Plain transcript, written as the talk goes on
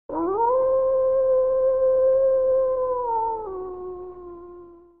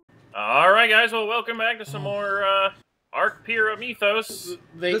guys, well, welcome back to some more ARK Pyria Mythos.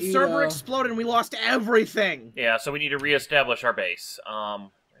 The server exploded and we lost everything! Yeah, so we need to reestablish our base. Where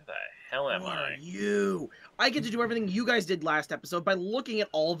the hell am What I? are you? I get to do everything you guys did last episode by looking at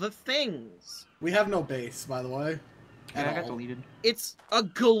all the things. We have no base, by the way. Yeah, I got deleted. It's a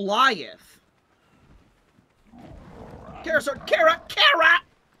Goliath. Kara!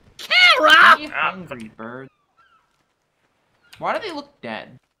 You hungry bird. Why do they look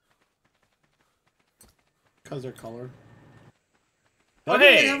dead? Because they're colored. Oh, Why do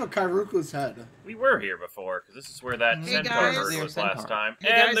hey! they have a Kairuku's head? We were here before, because this is where that Hey, Centaur guys. herd was last time. Hey,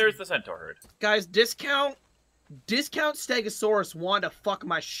 and guys. there's the Centaur herd. Guys, discount Stegosaurus wanted to fuck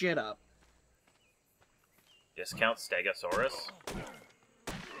my shit up. Discount Stegosaurus.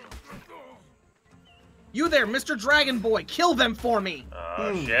 You there, Mr. Dragon Boy, kill them for me!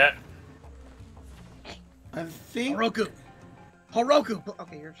 Oh, shit. I think... Haroku!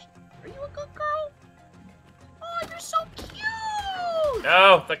 Okay, are you a good girl? Oh, you're so cute!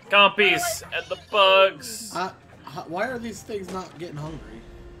 No, the compies and the bugs. Why are these things not getting hungry?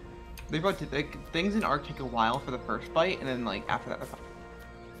 Things in ARK take a while for the first bite, and then like after that, they're fine.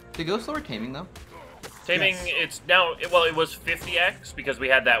 They go slower taming though. Taming, Yes. it's now, well, it was 50x because we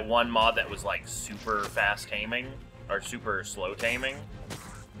had that one mod that was like super fast taming, or super slow taming.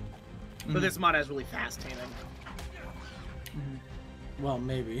 But this mod has really fast taming. Well,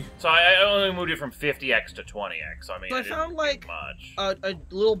 maybe. So I only moved it from 50x to 20x. I mean, So I it didn't found, do like, much. A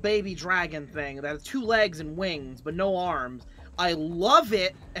little baby dragon thing that has 2 legs and wings, but no arms. I love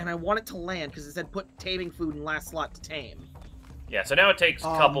it, and I want it to land because it said put taming food in last slot to tame. Yeah, so now it takes a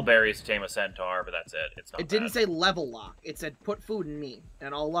couple berries to tame a centaur, but that's it. It's not It didn't bad. say level lock. It said put food in me,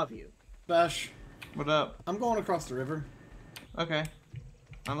 and I'll love you. Spesh, What up? I'm going across the river. Okay.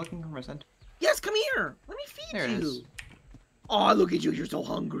 I'm looking for my centaur. Yes, come here. Let me feed There it you. is. Oh, look at you. You're so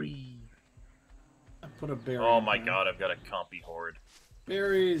hungry. I put a berry Oh in my there. god, I've got a compy horde.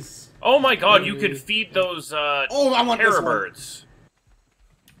 Berries. Oh my god, you Berries. can feed those Oh, I want this terror one. birds.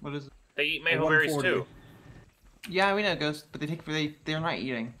 What is it? They eat mayho berries 140. too. Yeah, we know Ghost, but they're not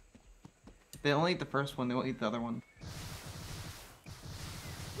eating. They only eat the first one. They won't eat the other one.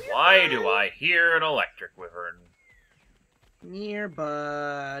 Why do I hear an electric wyvern? Come here,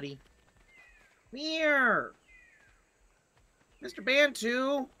 buddy. Come here. Mr.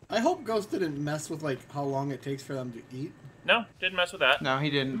 Bantu. I hope Ghost didn't mess with, like, how long it takes for them to eat. No, didn't mess with that. No, he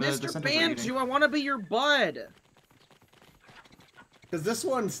didn't. The Mr. centaurs are Bantu, eating. I want to be your bud. Because this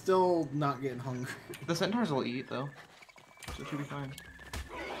one's still not getting hungry. The centaurs will eat though, so it should be fine.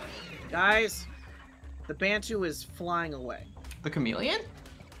 Guys, the Bantu is flying away. The chameleon?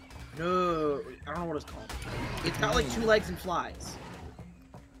 No, I don't know what it's called. It's got like 2 legs and flies.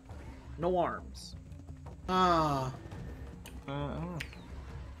 No arms. Ah. I don't know.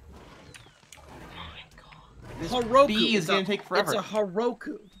 This Haroku. bee is It's gonna take forever. It's a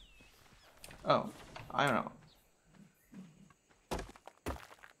Haroku. Oh, I don't know.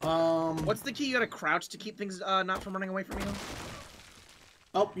 What's the key? You gotta crouch to keep things not from running away from you?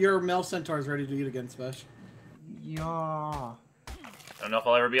 Oh, your male centaur is ready to eat again, Spesh. Yeah. I don't know if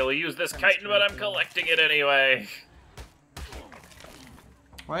I'll ever be able to use this chitin, but I'm collecting it anyway.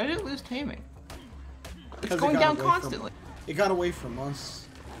 Why did it lose taming? It's 'Cause it going got down away from- constantly, It got away from us.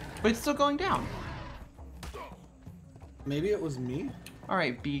 but it's still going down. Maybe it was me?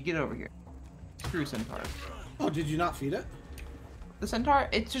 Alright, bee, get over here. Screw centaurs. Oh, did you not feed it? The centaur,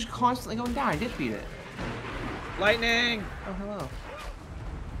 it's just constantly going down. I did feed it. Lightning! Oh, hello.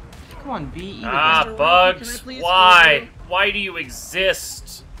 Come on, bee, eat Ah, it. Mr. Haroku, bugs. can I please Why? feed Why do you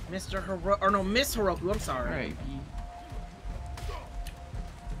exist? Mr. Haroku, or no, Miss Haroku, I'm sorry. Alright, bee.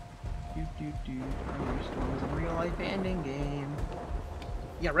 It's a real life ending game.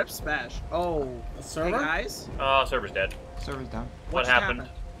 Yeah, rip Spesh. Oh, A hey server? guys. Oh, server's dead. Server's down. What just happened?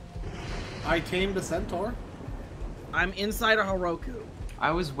 I tamed a centaur. I'm inside a Haroku.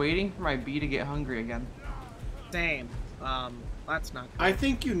 I was waiting for my bee to get hungry again. Same. That's not good. I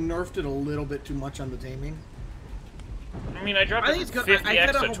think you nerfed it a little bit too much on the taming. I mean, I dropped I it think it's from good. I fed 50x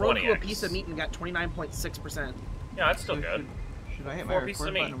a to Haroku 20x. a piece of meat and got 29.6%. Yeah, that's still good. Should I hit my 4 pieces record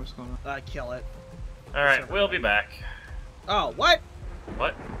of meat. button or what's going on? Kill it. Alright, we'll be back. Oh, what?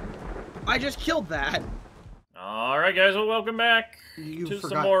 What? I just killed that. Alright, guys, well, welcome back You to some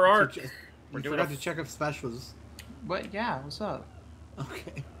forgot more to ARK. che- We're You doing forgot a- to check if Spesh was... What? Yeah, what's up?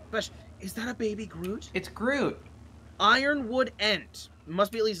 Okay. Spesh, is that a baby Groot? It's Groot. Ironwood Ent.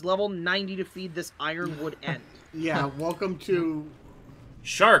 Must be at least level 90 to feed this Ironwood Ent. Yeah, welcome to...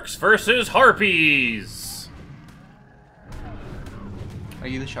 Sharks versus harpies! Are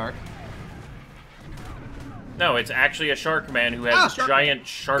you the shark? No, it's actually a shark man who has giant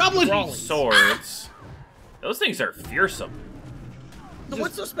shark swords. Those things are fearsome. So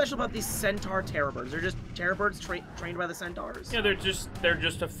what's so special about these centaur terror birds? They're just terror birds trained by the centaurs? Yeah, they're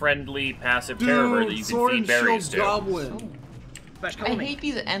just a friendly passive terror bird that you can feed berries to. Goblin. Spesh, come I with me. hate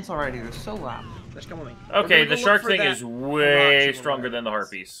these ants already. They're so loud. Spesh, come with me. Okay, the We're gonna go shark look for thing that is way rock stronger chimeras. than the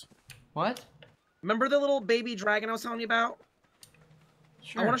harpies. What? Remember the little baby dragon I was telling you about?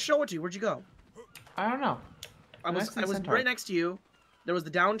 Sure. I want to show it to you. Where'd you go? I don't know. I was centaur. right next to you. There was the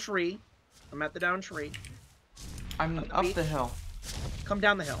down tree. I'm at the down tree. I'm up the hill. Come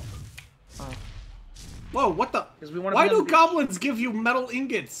down the hill. Oh. Whoa, what the? Because we want to. Why do goblins give you metal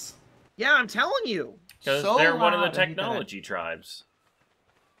ingots? Yeah, I'm telling you. Because So they're one of the loud, I hate that. technology tribes.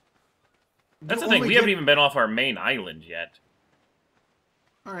 That's You the thing, only we haven't get- even been off our main island yet.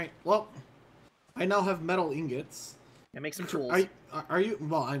 Alright, well, I now have metal ingots. And make some tools. Are you?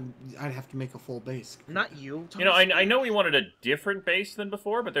 Well, I'd have to make a full base. Not you. You know, I know we wanted a different base than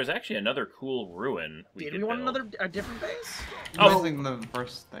before, but there's actually another cool ruin we Did could we want build. a different base? Oh. Missing the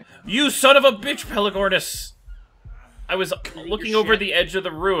first thing. You son of a bitch, Pelagornis! I was looking over shit. the edge of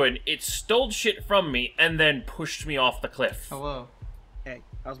the ruin, it stole shit from me, and then pushed me off the cliff. Hello. Hey,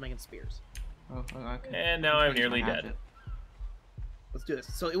 I was making spears. Oh, okay. And now I'm nearly My dead. hatchet. Let's do this.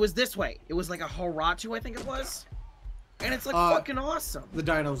 So it was this way. It was like a Haratu, I think it was. And it's like fucking awesome. The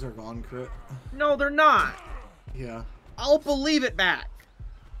dinos are gone, Crit. No, they're not. Yeah. I'll believe it back.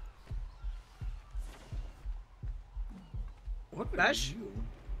 What are Spesh? you?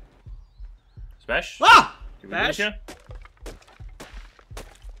 Spesh? Ah! Did we lose Spesh? ya?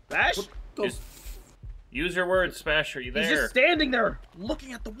 Bash? What the Just use your words, Spesh. Are you He's there? just standing there,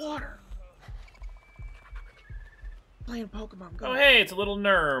 looking at the water. Playing Pokemon Go. Oh, hey, it's a little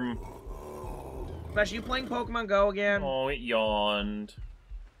Nerm. Bash, you playing Pokemon Go again? Oh, it yawned.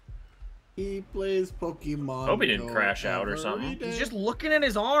 He plays Pokemon. Hope he didn't Go crash out or every something. day. He's just looking at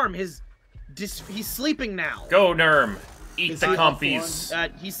his arm. He's sleeping now. Go, Nerm. Eat Is the he off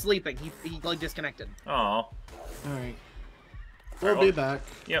compies. He's sleeping. He like disconnected. Aw. Alright. We'll Alright, be back.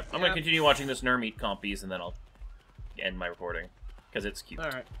 Yep, I'm Yeah. gonna continue watching this Nerm eat compies, and then I'll end my recording. Because it's cute. All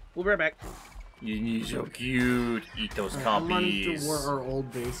right, we'll be right back. You're so cute. Eat those I'm running to compies. where our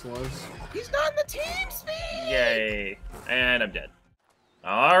old base was. He's not in the team speed. Yay. And I'm dead.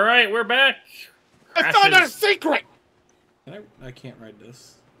 Alright, we're back. I found a Crashes. secret! I can't ride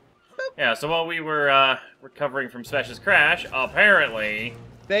this. Yeah, so while we were recovering from Spesh's crash, apparently...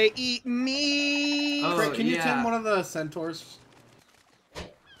 They eat me. Oh, Crit, can you yeah. tame one of the centaurs?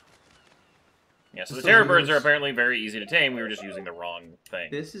 Yeah, so the Just terror those birds are ears. apparently very easy to tame. We were just using the wrong thing.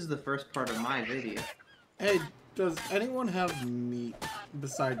 This is the first part of my video. Hey, does anyone have meat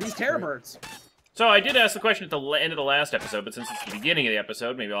besides These terror Crit? birds. So I did ask the question at the end of the last episode, but since it's the beginning of the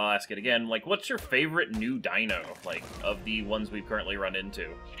episode, maybe I'll ask it again. Like, what's your favorite new dino? Like, of the ones we've currently run into?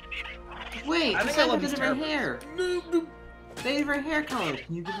 Wait, I I think said I love they these have different hair. They have different hair color.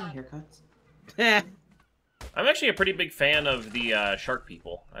 Can you give them haircuts? I'm actually a pretty big fan of the shark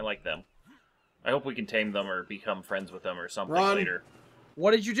people. I like them. I hope we can tame them or become friends with them or something Run. later.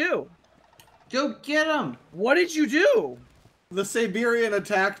 What did you do? Go get them! What did you do? The Saberian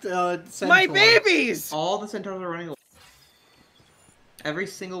attacked Centaur. My babies! All the centaurs are running away. Every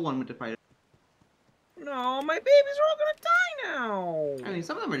single one went to fight it. No, my babies are all gonna die now. I mean,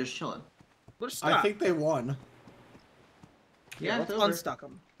 some of them are just chilling. They're stuck. I think they won. Yeah, let's it's over. unstuck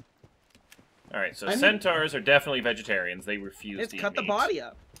them. Alright, so I mean- centaurs are definitely vegetarians. They refuse Let's to eat cut the meat. body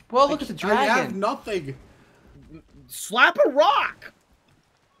up. Well, look at the I have dragon. nothing. Slap a rock.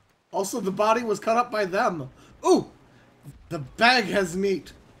 Also, the body was cut up by them. Ooh! The bag has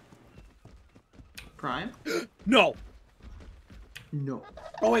meat. Prime? No. No.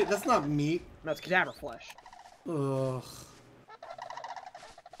 Oh wait, that's not meat. That's cadaver flesh. Ugh.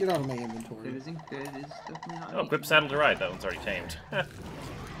 Get out of my It inventory. is definitely not. Oh, equip saddle to ride. That one's already tamed. My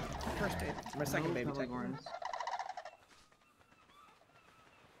first baby. My second baby, technically. Pelagorns.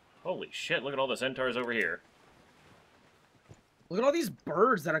 Holy shit, look at all the centaurs over here. Look at all these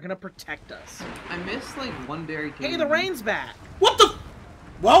birds that are gonna protect us. I miss like one berry cave. Hey, the rain's back. What the?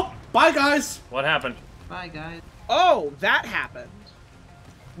 Well, bye guys. What happened? Bye, guys. Oh, that happened.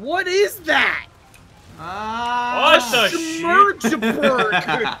 What is that? Ah! What the shit?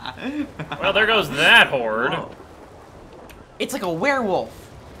 Schmergeberg. Well, there goes that horde. Whoa. It's like a werewolf.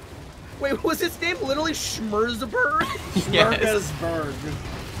 Wait, was its name literally Schmerzeberg? Marcusburg.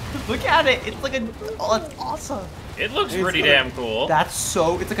 Look at it. It's like a. Oh, that's awesome. It looks It's pretty like- damn cool. That's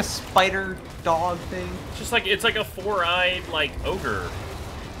so. It's like a spider dog thing. It's like a four-eyed like ogre.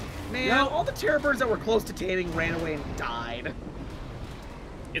 Man, No. all the terror birds that were close to taming ran away and died.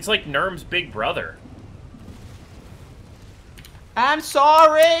 It's like Nerm's big brother. I'm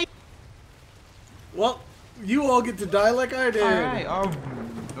sorry! Well, you all get to die like I did. Alright, oh,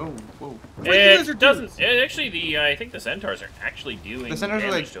 whoa. It doesn't. Actually, I think the Centaurs are actually doing The Centaurs are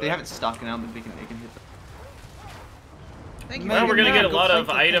damage like, to they it. have it stuck now, but they can hit them. Thank you. Well, we're gonna Yeah, get a go lot fight of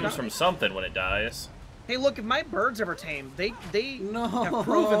the items Nagas. from something when it dies. Hey, look, if my birds ever tame, they No. have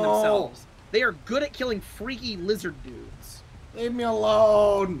proven themselves. They are good at killing freaky lizard dudes. Leave me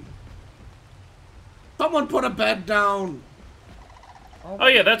alone. Someone put a bed down. Oh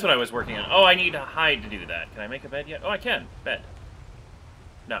yeah, that's what I was working on. Oh, I need a hide to do that. Can I make a bed yet? Oh, I can. Bed.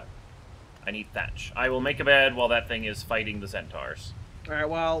 No. I need thatch. I will make a bed while that thing is fighting the Centaurs. Alright,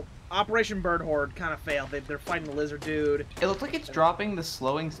 well, Operation Bird Horde kind of failed. They're fighting the lizard dude. It looks like it's dropping the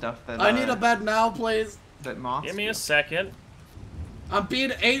slowing stuff that, I need a bed now, please. that moths Give me do. a second. I'm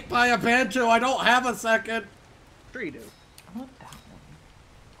being ate by a Bantu. I don't have a second. Sure you do. I want that one.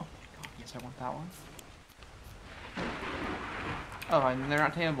 Oh my god, yes, I want that one. Oh, and they're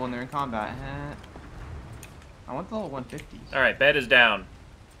not tameable when they're in combat. I want the level 150s. Alright, bed is down.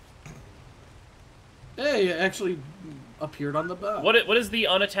 Hey, it actually appeared on the bed. What is the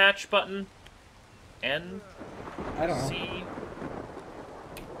unattach button? N? I don't know. C?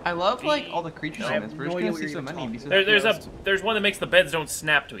 I love like B. all the creatures I in have this. We're no just idea gonna what see you're so even many. talking Be so There's one that makes the beds don't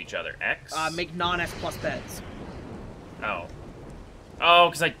snap to each other. X? Make non-S plus beds. Oh. Oh,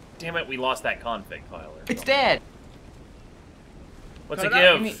 because damn it, we lost that config file. Or It's something. dead. What's Cut it it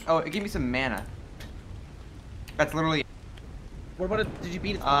out, give? It gave me some mana. That's literally What about it? Did you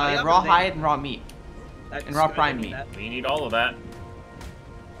beat its body up, raw or they- hide and raw meat. That's and raw good, I prime need meat. that. We need all of that.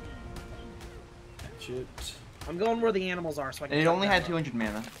 Shit. I'm going where the animals are, so I can. And it cut only that had up. 200 mana.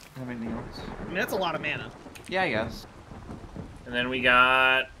 I don't have anything else. I mean, that's a lot of mana. Yeah, I guess. And then we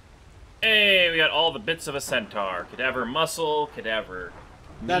got... Hey, we got all the bits of a centaur. Cadaver muscle, cadaver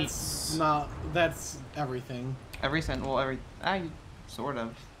That's meats. not. That's everything. Sort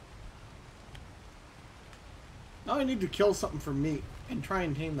of. Now I need to kill something for meat and try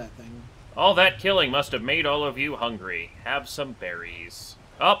and tame that thing. All that killing must have made all of you hungry. Have some berries.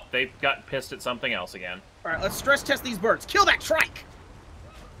 Oh, they've gotten pissed at something else again. Alright, let's stress test these birds. Kill that trike!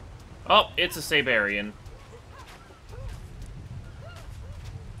 Oh, it's a Saberian.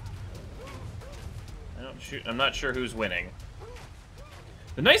 I'm not sure who's winning.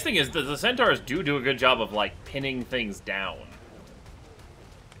 The nice thing is that the Centaurs do a good job of, like, pinning things down.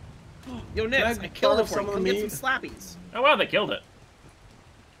 Yo, Can I Nitz, I killed borrow it for some you. of Come the get meat? some slappies. Oh, wow, they killed it.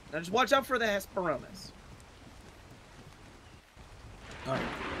 Now just watch out for the Hesperonis. Alright.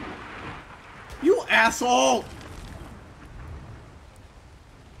 You asshole!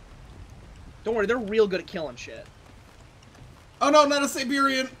 Don't worry, they're real good at killing shit. Oh no, not a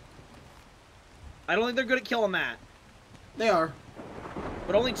Saberian! I don't think they're good at killing that, They are.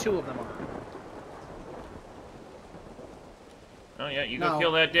 but only 2 of them are. Oh, yeah, you No. go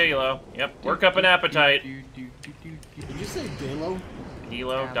kill that Dalo. Yep, work up an appetite. Did you say Dalo?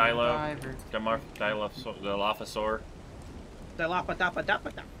 Kilo, Yeah, Dilo, diver. Dilophosaur.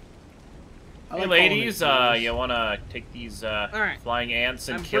 Da-la-pa-da-pa-da-pa-da. I Hey, like ladies, calling it you wanna take these Alright. flying ants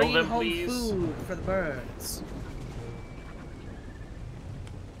and I'm kill bringing them, home please? food for the birds.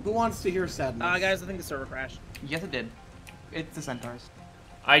 Who wants to hear sadness? Guys, I think the server crashed. Yes, it did. It's the centaurs.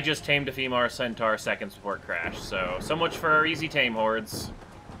 I just tamed a female centaur seconds before it crashed, so much for our easy tame hordes.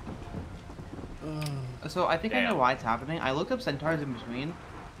 So I think I Damn. know why it's happening. I looked up centaurs in between,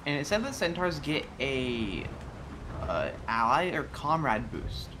 and it said that centaurs get a ally or comrade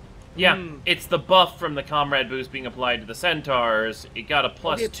boost. Yeah, Hmm. it's the buff from the comrade boost being applied to the centaurs. It got a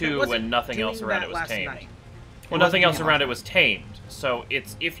plus Okay, it 2 wasn't when nothing else doing around that it was last tamed. night. Well, It nothing wasn't else doing it around last it was tamed. So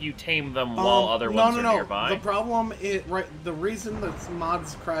it's if you tame them while other ones are nearby. The problem is the reason that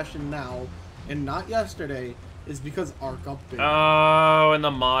mod's crashing now and not yesterday is because ARK updated. Oh, and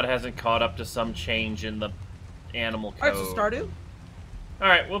the mod hasn't caught up to some change in the animal code. Alright, so Stardew?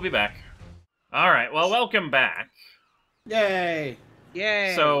 Alright, we'll be back. Alright, well, welcome back. Yay!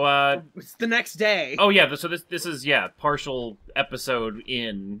 Yay! So, it's the next day. oh yeah, so this is, partial episode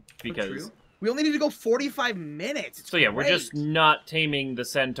in, because... We only need to go 45 minutes. It's So yeah, we're great. just not taming the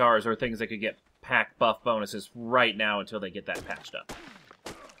centaurs or things that could get pack buff bonuses right now until they get that patched up.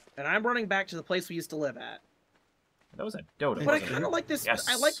 And I'm running back to the place we used to live at. That was a Dota, But I wasn't kind it? of like this. Yes.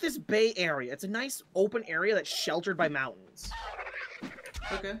 I like this bay area. It's a nice open area that's sheltered by mountains.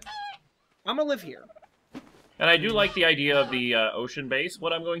 Okay. I'm gonna live here. And I do like the idea of the ocean base.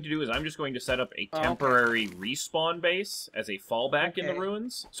 What I'm going to do is I'm just going to set up a okay. temporary respawn base as a fallback in the Okay.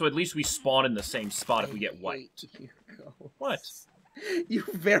 ruins. So at least we spawn in the same spot if we get wiped. You go. What? You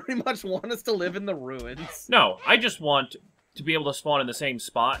very much want us to live in the ruins. No, I just want to be able to spawn in the same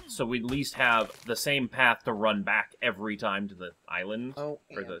spot, so we at least have the same path to run back every time to the island or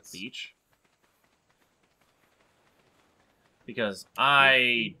the beach. Because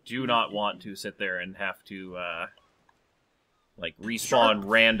I do not want to sit there and have to, like, respawn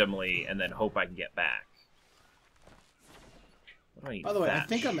randomly and then hope I can get back. What do I need? By the way, I thatch?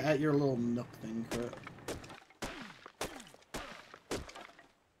 think I'm at your little nook thing, Kurt.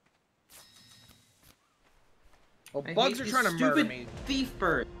 Well, bugs are trying to murder me. Thief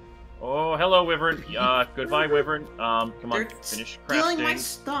bird. Oh, hello, Wyvern. Goodbye, Wyvern. Come on, finish crafting. Stealing my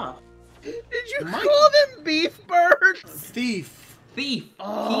stuff. Did you call them beef birds? Thief. Thief.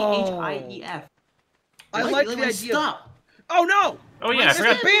 Oh. Thief. I like the idea. Stuff. Oh no! Oh yeah, I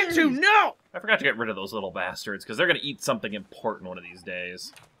forgot. Bantu, no! I forgot to get rid of those little bastards because they're gonna eat something important one of these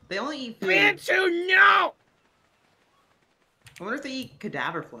days. They only eat food. Bantu, no! I wonder if they eat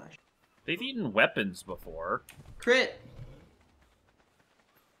cadaver flesh. They've eaten weapons before. Crit.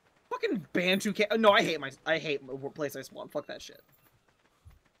 Fucking Bantu can't. No, I hate the place I spawn. Fuck that shit.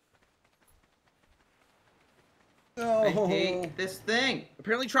 Oh. I hate this thing.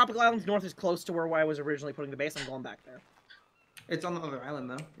 Apparently, Tropical Islands North is close to where I was originally putting the base. I'm going back there. It's on the other island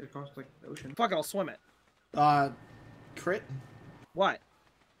though. It's across like the ocean. Fuck it, I'll swim it. Crit. What?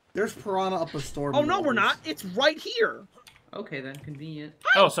 There's piranha up a storm. Oh no, we're not. It's right here. Okay then, convenient.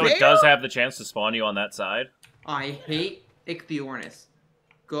 Oh, so it does have the chance to spawn you on that side? I hate Ichthyornis.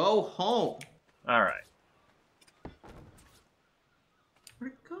 Go home. Alright.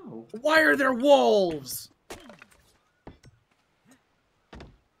 Where'd it go? Why are there wolves?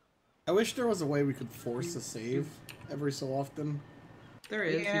 I wish there was a way we could force a save every so often. There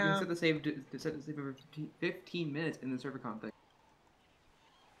is. Yeah. You can set the save over 15 minutes in the server config.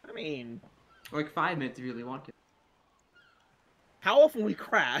 I mean, Or like 5 minutes if you really want to. how often we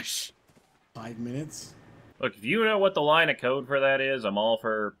crash? 5 minutes. Look, if you know what the line of code for that is, I'm all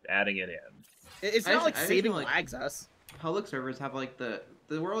for adding it in. It's I not like just saving feel like- lags us. Public servers have like the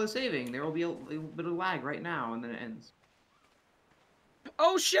world is saving. There will be a little bit of lag right now, and then it ends.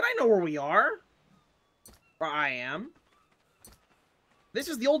 Oh shit, I know where we are. Where I am. This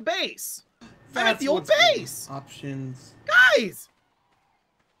is the old base. I'm at the old what's cool. base. Options. Guys!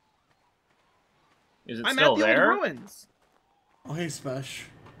 Is it I'm still at the there? old ruins. Oh, hey, Spesh.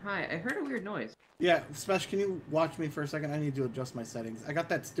 Hi, I heard a weird noise. Yeah, Spesh, can you watch me for a second? I need to adjust my settings. I got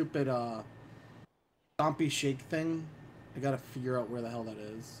that stupid, stompy shake thing. I gotta figure out where the hell that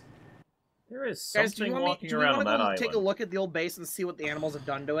is. There is Guys, do something you walking want around on to that go island. take a look at the old base and see what the animals have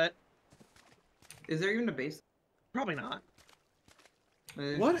done to it? Is there even a base? Probably not.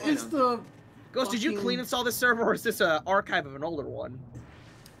 What is the... Ghost, did you fucking- clean install this server, or is this an archive of an older one?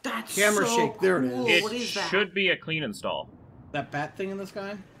 That's Camera so shake, there it is. cool. It What is that? should be a clean install. That bat thing in the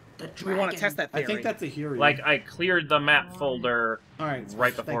sky? The We want to dragon. test that theory. I think that's a hero. Like, I cleared the map folder Alright,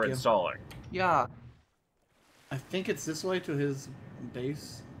 right thank before you. installing. Yeah, I think it's this way to his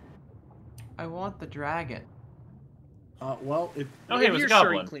base. I want the dragon. Well, it... Okay, it was you're a sure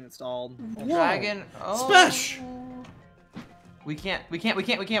goblin. you clean installed. Whoa. Dragon. Oh. Spesh! We can't.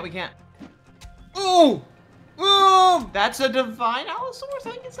 Oh! Oh! That's a divine Allosaurus,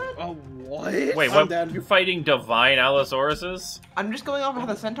 I think it said. Oh, what? Wait, I'm what? dead. You're fighting divine Allosauruses? I'm just going off how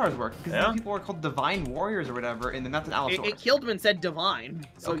the centaurs work because Yeah? these people are called divine warriors or whatever, and then that's an Allosaurus. It killed him and said divine,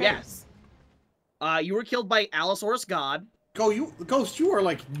 so Okay. yes. You were killed by Allosaurus God. Ghost, you are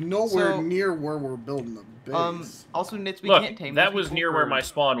like nowhere So- near where we're building the base. Also, Nitz, we Look, can't tame. that these was people near where for- my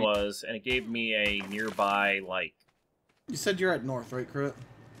spawn was, and it gave me a nearby, like... You said you're at north, right, Crit?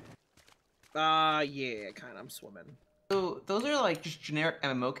 Yeah, kind of. I'm swimming. So those are like just generic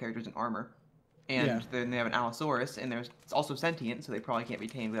MMO characters in armor, and Yeah. then they have an Allosaurus, and it's also sentient, so they probably can't be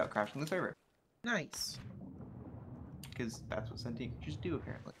tamed without crashing the server, Nice. because that's what sentient creatures do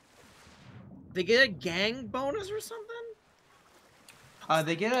apparently. They get a gang bonus or something?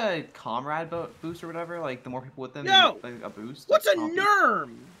 They get a comrade boost or whatever. Like the more people with them, No! they get like, a boost. What's a like,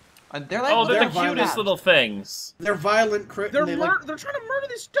 nerm? They're like Oh, they're they're the violent. cutest little things. They're violent, Crit. They're and they like... they're trying to murder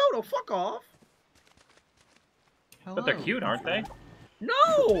this dodo. Fuck off. But they're Hello. cute, aren't they?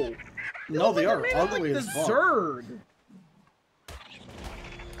 No. No, they They're are made of, ugly like as the fuck. Zerg.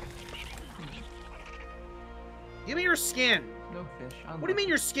 Give me your skin. No fish. What do you mean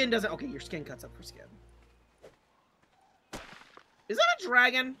your skin doesn't? Okay, your skin cuts up for skin. Is that a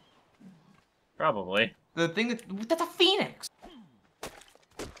dragon? Probably. The thing that's a phoenix.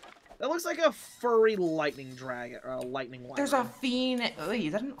 That looks like a furry lightning dragon or a lightning wyvern. There's a phoenix. Wait,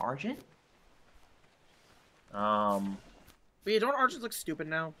 is that an Argent? But yeah, don't archers look stupid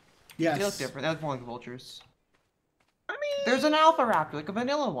now? Yes. They look different. They look more like vultures. I mean, There's an Alpha Raptor, like a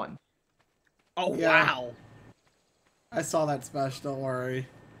vanilla one. oh Yeah. wow. I saw that Spesh, don't worry.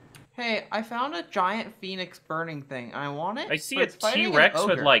 Hey, I found a giant phoenix burning thing. I want it. I see but a it's fighting an T-Rex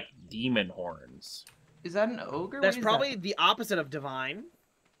with ogre. like demon horns. Is that an ogre? That's What is probably that? the opposite of divine.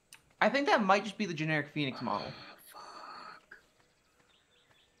 I think that might just be the generic phoenix model.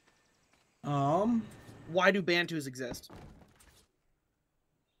 Why do Bantus exist?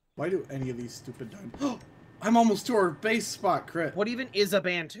 Why do any of these stupid diamonds? I'm almost to our base spot, Crit. What even is a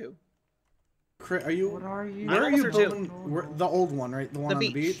Bantu? Crit, are you? What are you? Where are Animals you are too. building? The old one, right? The one The on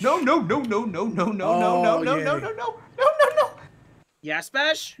beach. the beach? No, no, no, no, no, no, no, Oh, no, no, yeah. no, no, no, no, no, no. Yeah,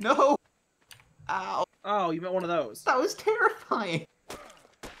 Spesh? No. Ow. Oh, you meant one of those. That was terrifying.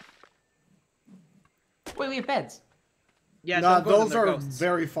 Wait, we have beds. Yeah, Nah, don't go to them, those they're are ghosts.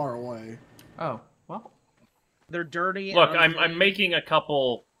 very far away. Oh, well. They're dirty. Look, and I'm making a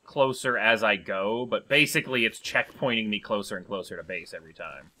couple closer as I go, but basically it's checkpointing me closer and closer to base every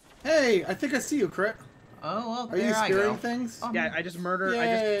time. Hey, I think I see you, Crit. Oh, well, Are you there I spearing go. things? Yeah, I just murdered.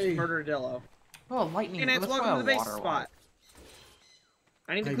 Yay. a Dillo. Oh, lightning. And it's Let's welcome try to a the base water spot. one.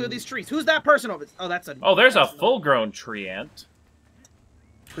 I need to I clear do. these trees. Who's that person over? Oh, that's a. Oh, there's a that's full-grown tree ant.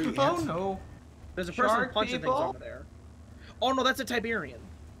 Tree Oh, ants? no. There's a person Shark punching people? things over there. Oh no, that's a Tiberian.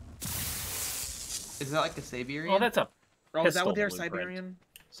 Is that like a Saberian? Oh, that's a Oh, is that pistol what they're blueprint. Siberian?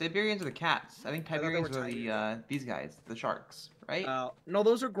 Saberians are the cats. I think I thought they Tiberians were are the, these guys, the sharks, right? No,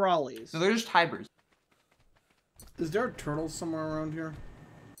 those are Grawlies. No, they're just Hydras. Is there turtles somewhere around here?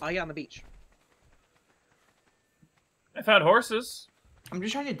 Oh yeah, on the beach. I found horses. I'm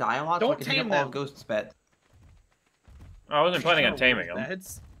just trying to die a lot so I Don't can take tame up all them. of Ghost's bed. Oh, I wasn't planning on taming them.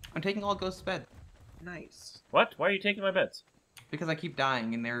 Beds. I'm taking all of Ghost's bed. Nice. What? Why are you taking my beds? Because I keep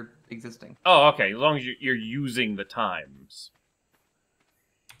dying and they're existing. Oh, okay. As long as you're using the times.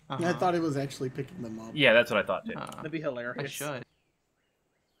 Uh-huh. I thought it was actually picking them up. Yeah, that's what I thought too. That'd be hilarious. I should.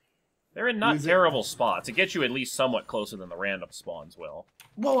 They're in not Use it. terrible spots. It gets you at least somewhat closer than the random spawns will.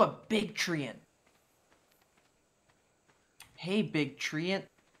 Whoa, a big treant. Hey, big treant.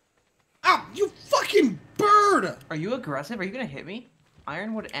 Ow, you fucking bird! Are you aggressive? Are you gonna hit me?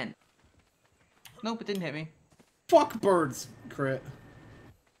 Ironwood end. Nope, it didn't hit me. Fuck birds, Crit.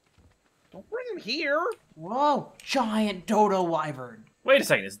 Don't bring him here. Whoa, giant dodo wyvern. Wait a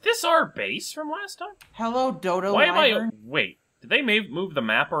second. Is this our base from last time? Hello, dodo Why am wyvern. I... Wait. Did they move the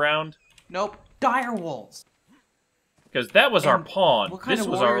map around? Nope, dire wolves. Because that was our And pawn. what kind This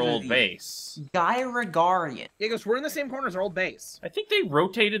of was our warriors are old these? base. Gyragarian. Yeah, because we're in the same corner as our old base. I think they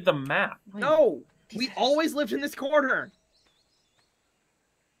rotated the map. No, we always lived in this corner.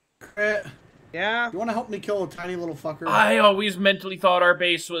 Crit, Yeah. you want to help me kill a tiny little fucker? I always mentally thought our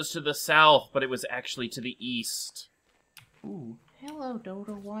base was to the south, but it was actually to the east. Ooh, hello,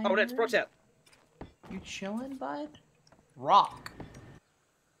 dodo wyvern. Oh, that's pro tip. You chillin', bud? Rock.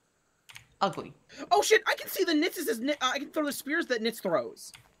 Ugly. Oh shit! I can see the Nitz as I can throw the spears that Nitz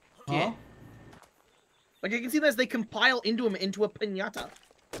throws. Huh? Like I can see them as they compile into him into a pinata.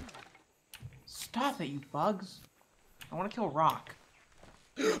 Stop it, you bugs. I want to kill Rock.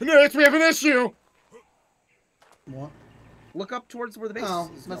 Nitz, we have an issue. What? Look up towards where the base No,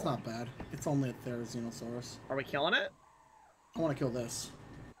 is. that's going. not bad. It's only a Therizinosaurus. Are we killing it? I want to kill this.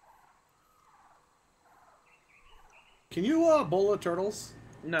 Can you, bola turtles?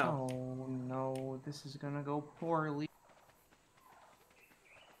 No. Oh no, this is gonna go poorly.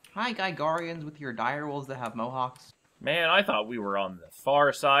 Hi, Gygarians with your direwolves that have mohawks. Man, I thought we were on the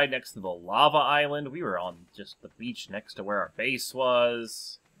far side next to the lava island. We were on just the beach next to where our base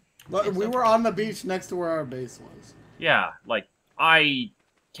was. Look, we were on the beach next to where our base was. Yeah, like, I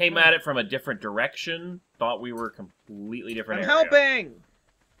came at it from a different direction. Thought we were completely different I'm area. helping.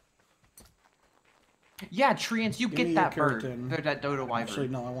 Yeah, treants, you Give get me that your bird. keratin. They're that dodo wyvern. Actually,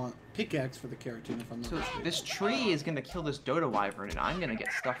 no, I want pickaxe for the keratin if I'm not So mistaken. this tree is gonna kill this dodo wyvern, and I'm gonna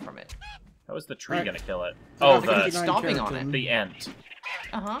get stuff from it. How is the tree Right. gonna kill it? I Oh, got the 59 stomping on keratin. the ant.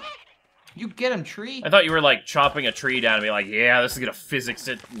 Uh-huh. You get him, tree. I thought you were like chopping a tree down and be like, yeah, this is gonna physics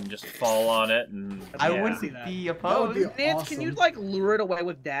it and just fall on it and I yeah. wouldn't see that. be That would opposed. be Nitz, can you awesome. like lure it away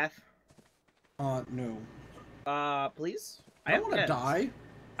with death? No. Please. I don't want to beds. die.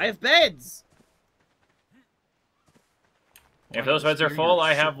 I have beds. If those beds are full,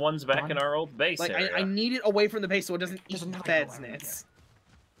 I have ones back in our old base Like area. I need it away from the base so it doesn't There's eat another beds, one. Nitz.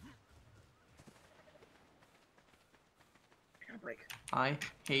 I gotta break. I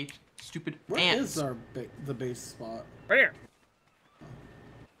hate stupid Where ants. is our the base spot? Right here.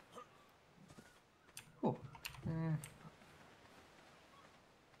 Cool.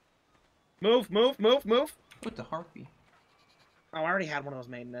 Move, move, move, move. What's a harpy? Oh, I already had one of those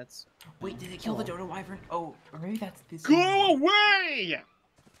maiden nets. Wait, did they kill the dodo wyvern? Oh, or maybe that's this. Go away!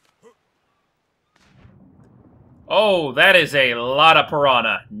 Oh, that is a lot of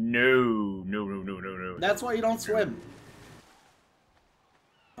piranha. No, no, no, no, no, no. That's why you don't swim.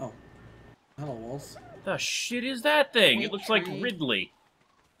 Oh. Hello, wolves. The shit is that thing? Wait, It looks like tree. Ridley.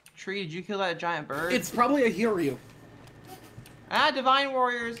 Tree, did you kill that giant bird? It's probably a Hiryu. Ah, divine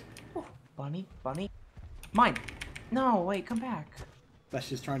warriors. Ooh, bunny, bunny. Mine. No, wait, come back. That's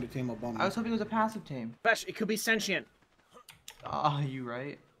just trying to tame a bunny. I was hoping it was a passive tame. Spesh, it could be sentient. Ah, you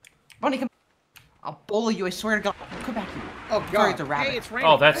right. Bunny, come. I'll bully you, I swear to God. Come back here. Oh, Sorry, God. it's a rabbit. Hey, it's raining.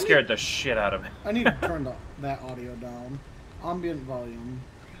 Oh, that scared the shit out of me. I need to turn that audio down. Ambient volume.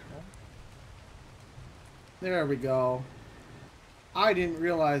 There we go. I didn't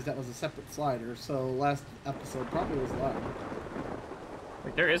realize that was a separate slider, so last episode probably was loud.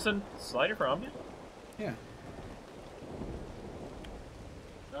 Wait, there is a slider for ambient? Yeah.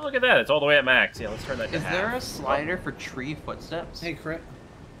 Oh, look at that. It's all the way at max. Yeah, let's turn that to Is half. there a slider for tree footsteps? Hey, Crit.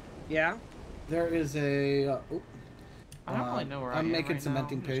 Yeah? There is a... oop. I don't really know where I'm am making right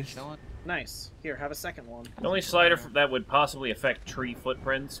cementing now. I'm just paste. chilling. Nice. Here, have a second one. The only slider that would possibly affect tree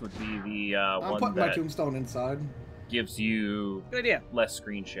footprints would be the I'm one putting my that tombstone inside. gives you Good idea. less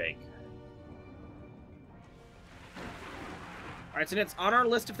screen shake. Alright, so it's on our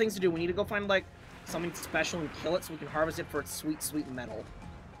list of things to do. We need to go find, like, something special and kill it so we can harvest it for its sweet, sweet metal.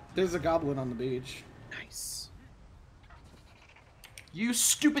 There's a goblin on the beach. Nice. You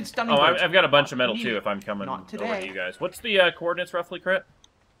stupid stunning Oh, birds. I've got a bunch of metal Need too it. if I'm coming Not over today. to you guys. What's the coordinates roughly, Crit?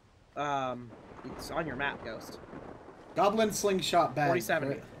 It's on your map, Ghost. Goblin slingshot bag.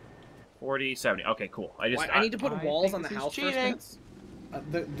 4070. Crit. 40, 70. Okay, cool. I I need to put I walls think on the this is house first, cheating. minutes.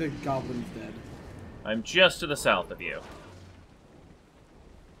 The goblin's dead. I'm just to the south of you.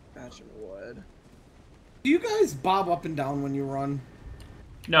 Gotcha, wood. Do you guys bob up and down when you run?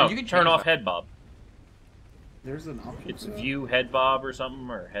 No, You can turn change off that. head bob. There's an option. It's for that? view head bob or something,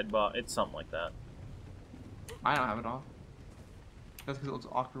 or head bob. It's something like that. I don't have it off. That's because it looks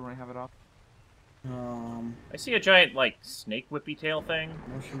awkward when I have it off. I see a giant, like, snake whippy tail thing.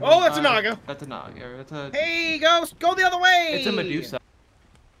 Motion Oh, that's a Naga! That's a Naga. That's a. Hey, Ghost, go the other way! It's a Medusa.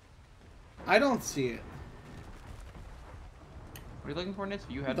 I don't see it. What are you looking for, Nitz?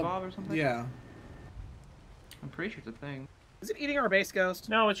 You head The- bob or something? Yeah. I'm pretty sure it's a thing. Is it eating our base, Ghost?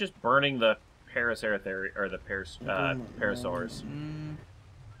 No, it's just burning the Parasaurus or the Parasaurs. Mm,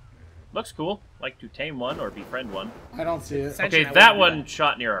 Looks cool. Like to tame one or befriend one. I don't see it. Sentient, Okay, I that wouldn't do one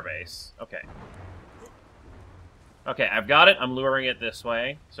shot near our base. Okay. Okay, I've got it. I'm luring it this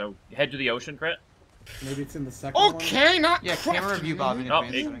way. So head to the ocean, Crit. Maybe it's in the second one. Okay, not yeah, camera view bobbing. Oh,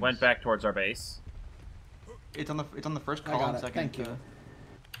 advanced it settings. went back towards our base. It's on the first I column. got it. Second. Thank you.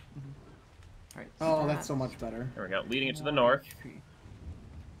 Alright. Oh, that's so much better. There we go. Leading it to the north.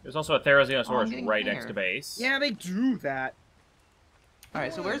 There's also a Therizinosaurus getting right there. next to base. Yeah, they do that.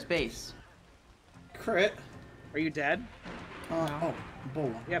 Alright, so where's base? Crit. Are you dead? Oh,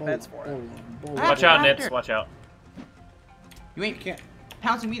 Bola. Yeah, Bola, beds for it. Bola, Bola. Ah, Watch out, Raptor. Nitz. Watch out. You ain't Can't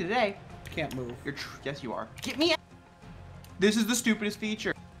pouncing me today. move. You're yes, you are. Get me out. This is the stupidest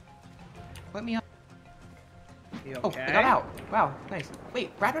feature. Let me out. You Oh, okay? I got out. Wow, nice.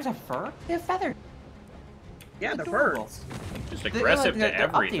 Wait, raptors have fur? They have feathers. Yeah, they're Adorable. birds. Just They're aggressive they're to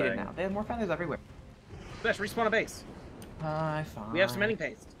updated everything. now. They have more feathers everywhere. Spesh, respawn a base. Fine. We have cementing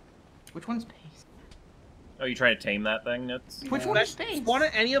paste. Which one's paste? Oh, you trying to tame that thing, Nitz? Which Yeah. one is Spesh, paste? spawn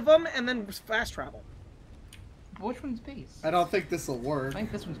at any of them and then fast travel. Which one's paste? I don't think this will work. I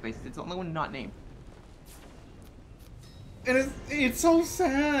think this one's paste. It's the only one not named. And it's so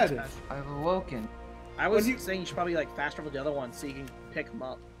sad. I've awoken. I was When you- saying you should probably like fast travel the other one so you can pick them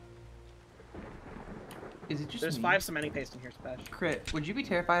up. Is it just There's me? 5 cementing paste in here, Spesh. Crit, would you be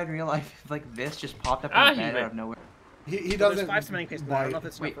terrified in real life if like this just popped up Ah, in the he bed went- out of nowhere? He So doesn't. there's 5 cementing paste in there. I don't know if bite.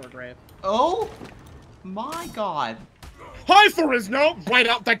 it's enough Wait. for a grave. Oh my god. Hi, Thurisno! Right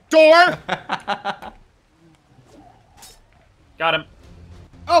out the door! Got him.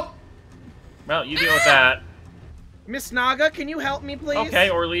 Oh, Well, you deal with that. Miss Naga, can you help me, please? Okay,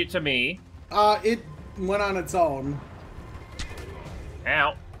 or lead it to me. it went on its own.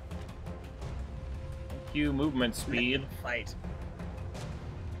 Ow. Thank you, movement speed. Fight.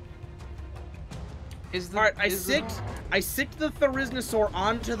 Is the Alright, I is the- sicked the Theriznosaur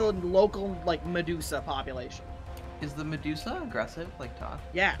onto the local, like, Medusa population. Is the Medusa aggressive like tough?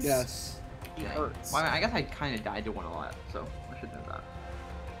 Yes. Yes. He Dang. hurts. Well, I guess I kind of died to one a lot, so I should know that.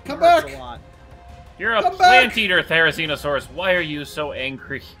 He Come hurts back. a lot. You're a Come back! plant eater, Therizinosaurus. Why are you so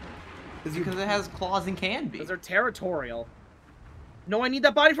angry? Is you Because it has claws and can be. Because they're territorial. No, I need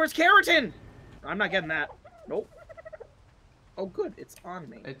that body for its keratin! I'm not getting that. Nope. Oh, good. It's on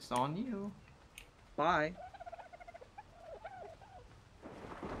me. It's on you. Bye.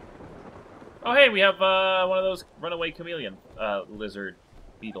 Oh, hey, we have one of those runaway chameleon lizard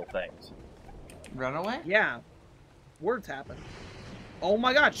beetle things. Runaway? Yeah. Words happen. Oh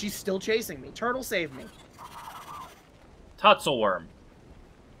my god, she's still chasing me. Turtle, save me. Tutselworm.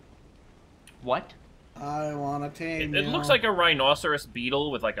 What? I wanna tame It looks like a rhinoceros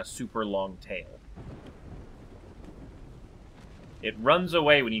beetle with like a super long tail. It runs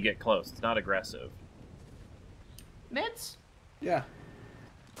away when you get close. It's not aggressive. Nitz? Yeah.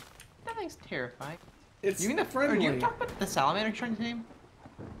 That thing's terrifying. It's You mean the friendly. Are you talking about the salamander you're trying to name?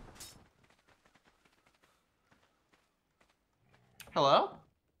 Hello?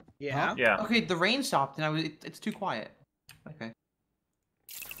 Yeah. Huh? Yeah. Okay, the rain stopped and it's too quiet. Okay.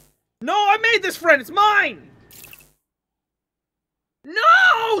 No, I made this friend. It's mine.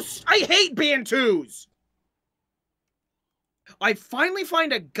 No! I hate Bantus. I finally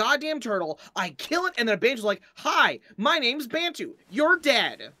find a goddamn turtle, I kill it, and then a Bantu's like, "Hi, my name's Bantu. You're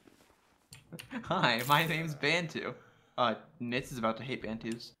dead." Hi, my name's Bantu. Nitz is about to hate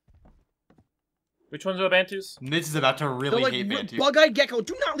Bantus. Which one's the Bantus? Nitz is about to They're really like, hate Bantu. "Bug-eyed gecko,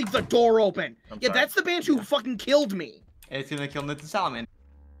 do not leave the door open." I'm Yeah, sorry. that's the Bantu who fucking killed me. And it's gonna kill Nitz and Salamander.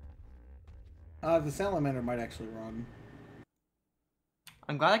 The salamander might actually run.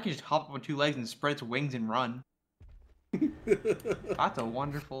 I'm glad I can just hop up on two legs and spread its wings and run. That's a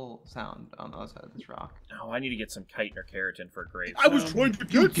wonderful sound on the other side of this rock. Oh, I need to get some chitin or keratin for grave. I was trying to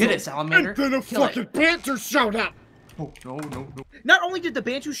You get get it, some, salamander. and then a Kill fucking it. Bantu showed up. Oh, no, no, no. Not only did the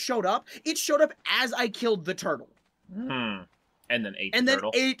Bantu showed up, it showed up as I killed the turtle. And then ate And the then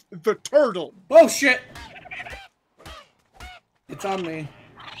turtle. ate the turtle. Oh shit! It's on me.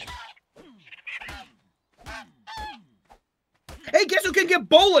 Hey, guess who can get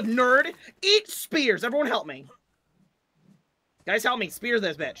bola, nerd? Eat spears. Everyone help me. Guys, help me. Spear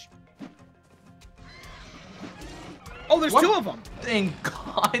this bitch. Oh, there's What? two of them. In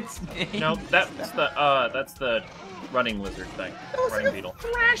God's name. No, that's the running lizard thing. That was Running like a beetle.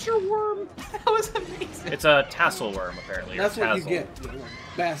 thrasher worm. That was amazing. It's a tassel worm, apparently. or That's what you tassel. get, you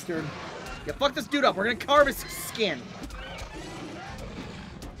bastard. Yeah, fuck this dude up. We're gonna carve his skin.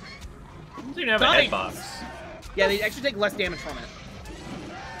 Doesn't even have a Nice. head box. Yeah, they actually take less damage from it.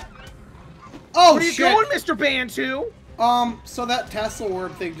 Oh Where are you shit! going, Mr. Bantu? So that tassel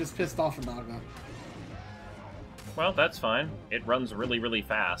worm thing just pissed off a Naga. Well, that's fine. It runs really, really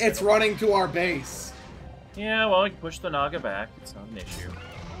fast. It's running to our base. Yeah, well, you push the Naga back. It's not an issue.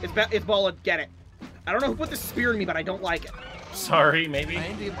 It's bola. Get it. I don't know who put the spear in me, but I don't like it. Sorry, maybe. I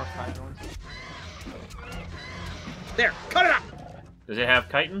need to get more fire ones. There, cut it up. Does it have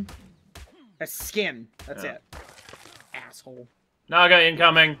chitin? That's skin. That's Yeah. it. Asshole. Naga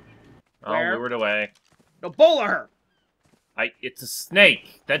incoming. Where? Oh, lured away. No, bola her. It's a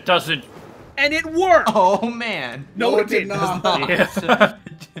snake. That doesn't. And it worked. Oh, man. No, it did not. not. Yeah.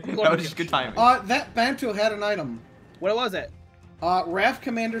 That was just good timing. That Bantu had an item. What was it? Raft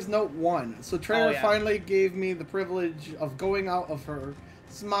Commander's Note 1. So Trevor Oh, yeah. finally gave me the privilege of going out of her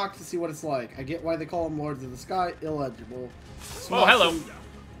smock to see what it's like. I get why they call them Lords of the Sky. Illegible. Oh, hello.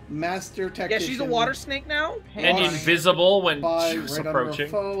 Master Yeah, Technician. she's a water snake now. And Why? invisible when By she was right under a approaching.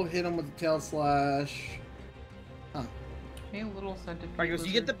 foe, hit him with the tail slash. Huh. Hey, little centipede. Alright,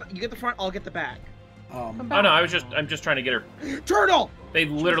 you get the front. I'll get the back. Oh no, I'm just trying to get her. Turtle. They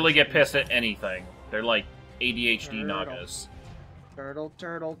literally get pissed at anything. They're like ADHD Turtle. Nagas. Turtle,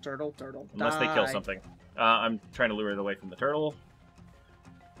 turtle, turtle, turtle. Unless they kill Die. something. I'm trying to lure it away from the turtle.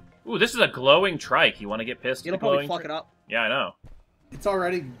 Ooh, this is a glowing trike. You want to get pissed at It'll the probably glowing fuck it up. Yeah, I know. It's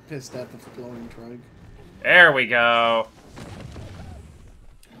already pissed at the glowing trike. There we go.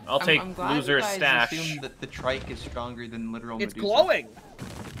 I'll take I'm glad loser's you guys stash. assume that the trike is stronger than literal It's Medusa. glowing.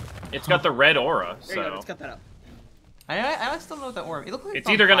 It's got the red aura, There you go. so Let's cut that up. I still know what that orb. It looks like it's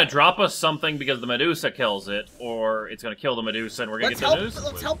on either gonna fire. drop us something because the Medusa kills it, or it's gonna kill the Medusa and we're gonna Let's get help. the Medusa.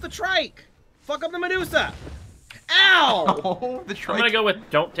 Let's help the trike. Fuck up the Medusa. Ow! Oh, the I'm trike. gonna go with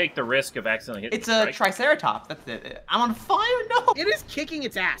don't take the risk of accidentally hitting It's the a trike. Triceratops. That's it. I'm on fire. No. It is kicking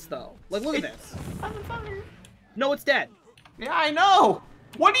its ass though. Like, look at this. I'm on fire. No, it's dead. Yeah, I know.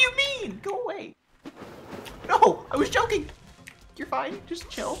 What do you mean? Go away. No, I was joking. You're fine. Just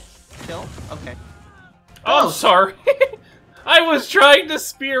chill. Chill. Okay. Oh, I'm sorry. I was trying to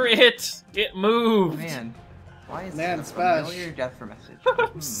spear it. It moved. Man, why is Man, this a Spesh. familiar death for message?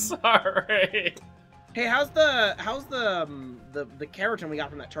 I'm sorry. Hey, how's the keratin we got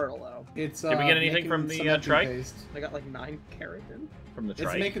from that turtle though? It's Did we get anything making from the, cementing trike? paste. I got like 9 keratin. From the It's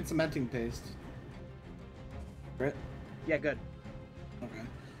trike. making cementing paste. Right? Yeah, good. Okay.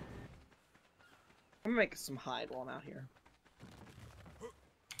 I'm gonna make some hide while I'm out here.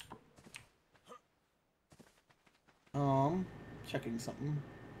 Checking something.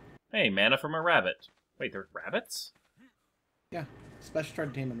 Hey, mana from a rabbit. Wait, they're rabbits? Yeah, Spesh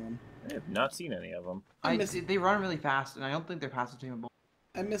tried taming one. I have not seen any of them. They run really fast, and I don't think they're passive tameable.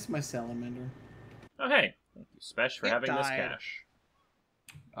 I miss my salamander. Oh, hey. Thank you, Spesh, for It having this died. cache.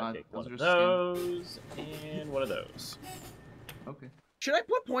 I'll take those one are of those, and one of those. Okay. Should I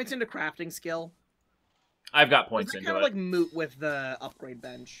put points into crafting skill? I've got points Is that into kind it. of like moot with the upgrade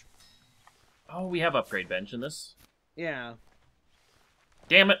bench? Oh, we have upgrade bench in this. Yeah.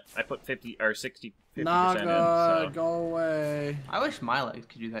 Damn it! I put 50 or 60, 50% Naga, in. So. go away. I wish my legs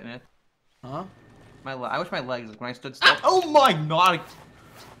could do that, Nith. Huh? I wish my legs, like when I stood still. Oh my god!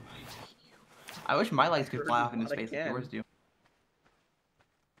 I wish my legs could fly off into Not space like again. yours do.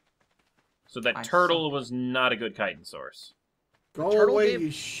 So that I turtle suck. was not a good chitin source. Go Turtle away, gave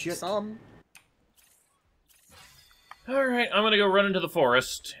you shit. Some. Alright, I'm gonna go run into the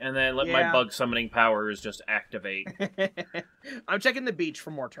forest, and then let my Yeah. bug summoning powers just activate. I'm checking the beach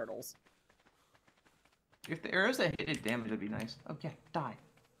for more turtles. If the arrows that hit it damage, that'd be nice. Oh yeah, die.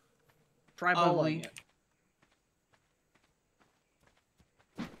 Try bowling Ugly.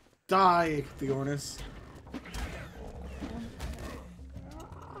 it. Die, Theornis.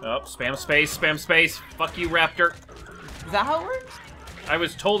 Oh, spam space, spam space. Fuck you, Raptor. Is that how it works? I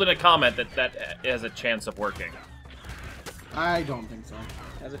was told in a comment that that has a chance of working. I don't think so.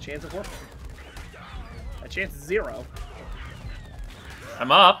 Has a chance of working. A chance is 0.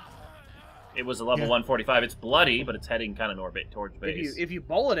 I'm up. It was a level Yeah. 145. It's bloody, but it's heading kind of towards base. If you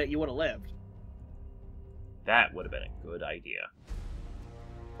bullet it, you would have lived. That would have been a good idea.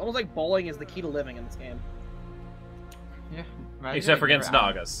 Almost like bowling is the key to living in this game. Yeah. Except for against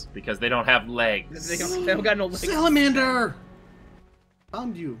Nagas, because they don't have legs. They don't got no legs. Salamander!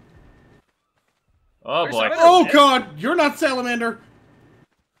 Found you. Oh Where's boy. Salamander? Oh god, you're not Salamander!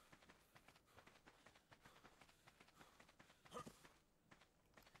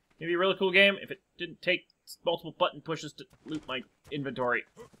 It'd be a really cool game if it didn't take multiple button pushes to loot my inventory.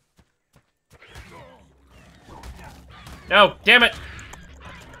 No, damn it!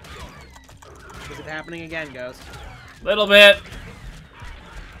 Is it happening again, Ghost? Little bit.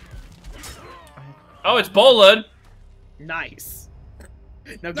 Oh, it's Bolin. Nice.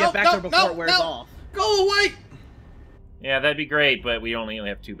 Now No, get back no, there before no, it wears no. off. Go away! Yeah, that'd be great, but we only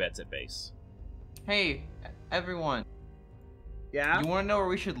have 2 beds at base. Hey, everyone. Yeah? You want to know where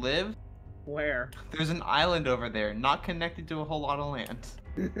we should live? Where? There's an island over there, not connected to a whole lot of land.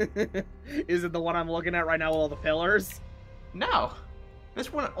 Is it the one I'm looking at right now with all the pillars? No.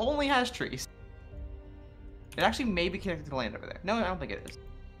 This one only has trees. It actually may be connected to the land over there. No, I don't think it is.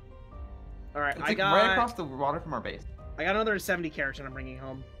 Alright, It's I like got right across the water from our base. I got another 70 keratin I'm bringing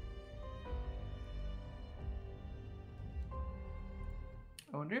home.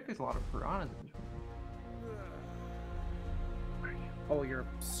 I wonder if there's a lot of piranhas in this one. Oh, you're a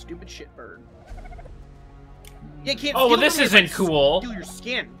stupid shitbird. Yeah, can't Oh, well, steal this from me if isn't I cool. Steal your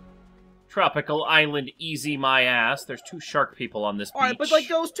skin. Tropical Island, easy my ass. There's 2 shark people on this beach. Alright, but like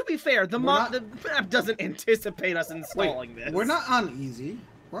Ghost, to be fair, the We're the map doesn't anticipate us installing this. We're not on easy.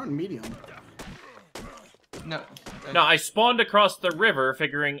 We're on medium. No. No, I spawned across the river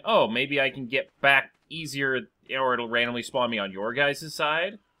figuring, oh, maybe I can get back easier, or it'll randomly spawn me on your guys'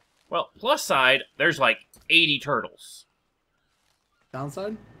 side. Well, plus side, there's like 80 turtles.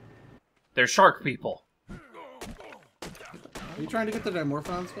 Downside? They're shark people. Are you trying to get the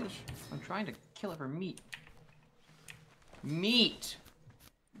Dimorphons fish? I'm trying to kill it for meat. Meat!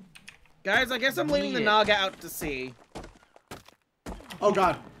 Guys, I guess I'm leaving the Meat it. Naga out to sea. Oh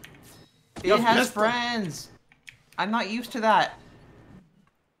god. It You has missed them. friends! I'm not used to that.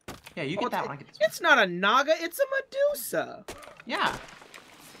 Yeah, you Oh, get that one, I get this one. It's not a Naga, it's a Medusa. Yeah.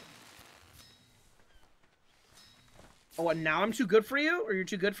 Oh, and now I'm too good for you? Or you're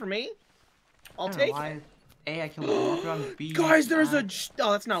too good for me? I'll I don't know take why. it. A, I killed a Morphodon. B, Guys, there's I- a...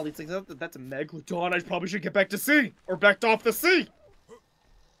 Oh, that's not Elite Six. That's a Megalodon. I probably should get back to sea. Or back off the sea.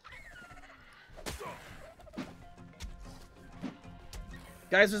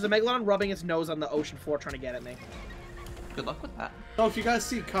 Guys, there's a Megalodon rubbing its nose on the ocean floor trying to get at me. Good luck with that. So if you guys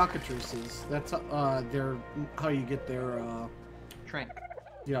see cockatrices, that's they're how you get their Train.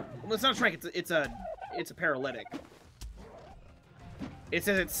 yeah. Well, it's not a shrink. It's a paralytic. It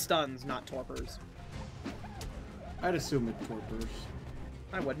says it stuns, not torpors. I'd assume it torpors.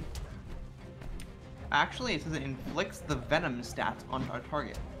 I wouldn't. Actually, it says it inflicts the venom stats on our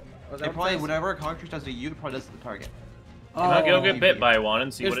target. Was that It what it probably, says? whatever a cockatrice does to you, it probably does to the target. I'll go Oh, get bit by one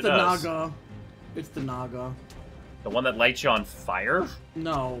and see it's what it the does. Naga. It's the Naga. The one that lights you on fire?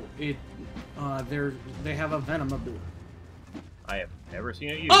 No, it they have a venom ability. I have never seen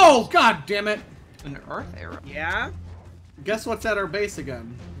it used. Oh god damn it! An earth arrow. Yeah? Guess what's at our base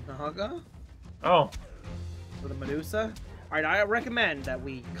again? Naga? Oh. For the Medusa? Alright, I recommend that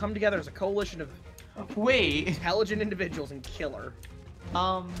we come together as a coalition of Wait. intelligent individuals and kill her.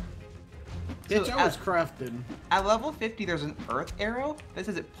 Bitch, So I was crafted. At level 50, there's an earth arrow that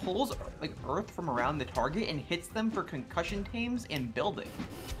says it pulls like earth from around the target and hits them for concussion tames and building.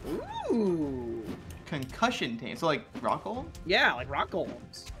 Ooh. Concussion tames, so like rock golem? Yeah, like rock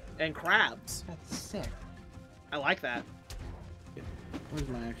golems. And crabs. That's sick. I like that. Where's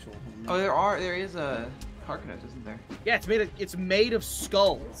my actual home? Oh, there is a Carcanos, isn't there? Yeah, it's made of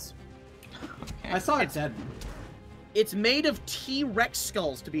skulls. Okay. I saw it dead. It's made of T-Rex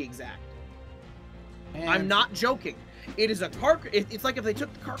skulls, to be exact. And I'm not joking. It is a it's like if they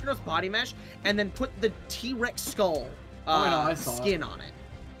took the Carcanos body mesh and then put the T-Rex skull I saw skin on it.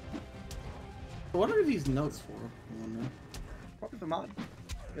 What are these notes for? I wonder. Probably for mod. You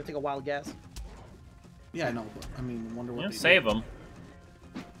gonna take a wild guess? Yeah, I know, but I mean, I wonder what they Save do. them.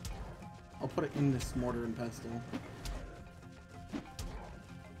 I'll put it in this mortar and pestle.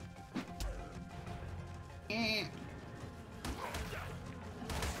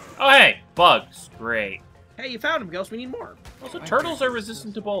 Oh, hey! Bugs. Great. Hey, you found him, Ghost. We need more. Also, turtles are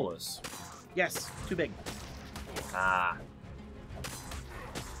resistant to bolus. Yes, too big. Ah.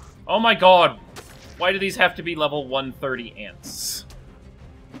 Oh my god. Why do these have to be level 130 ants?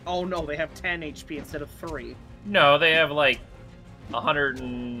 Oh no, they have 10 HP instead of 3. No, they have like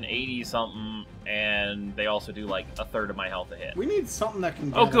 180 something, and they also do like a third of my health a hit. We need something that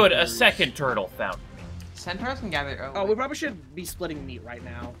can. Oh gather good, a berries. second turtle found me. Centaurs can gather. Oh, we probably should be splitting meat right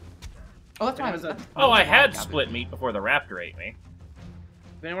now. Oh, that's Anyone fine. has a- Oh, I had split meat before the raptor ate me.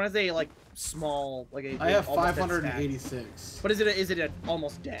 If anyone has a like small, like a I have almost dead stack. 586. But is it a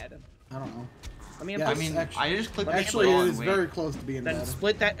almost dead? I don't know. I mean, Yeah, I mean, I just clicked Actually, split it all is and very wait. close to being then dead.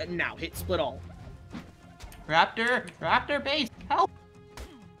 split that now. Hit split all. Raptor base, help!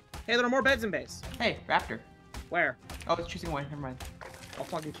 Hey, there are more beds in base. Hey, Raptor. Where? Oh, it's choosing away. Never mind. I'll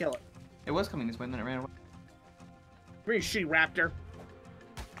fucking kill it. It was coming this way, and then it ran away. Bring your shitty raptor.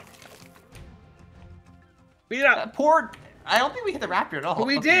 Beat it up. Poor. I don't think we hit the raptor at all. But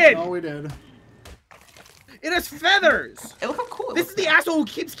we did. Oh, we did. It has feathers. It looked how cool. This is the asshole who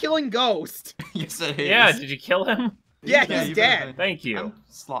keeps killing Ghost. Yes, it is. Yeah, did you kill him? Yeah, Yeah, he's you better dead. than- Thank you. I'm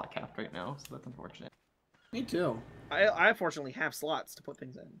slot capped right now, so that's unfortunate. Me too. I fortunately have slots to put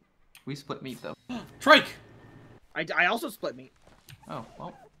things in. We split meat though. Trike! I also split meat, Oh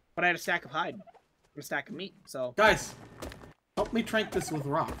well. but I had a stack of hide, and a stack of meat. So Guys, help me trank this with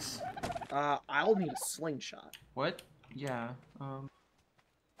rocks. I'll need a slingshot. What? Yeah.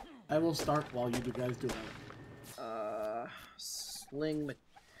 I will start while you guys do that.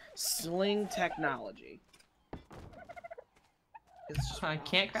 Sling technology. It's just I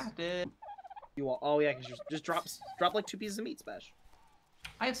can't craft it. you will. Oh yeah, because just drop like 2 pieces of meat, Spesh.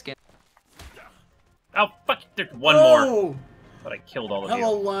 I have skin. Oh, fuck, there's one more. Oh! But I killed all of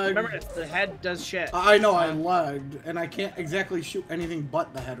Hello, you. lag. Remember, the head does shit. I know, I lagged, and I can't exactly shoot anything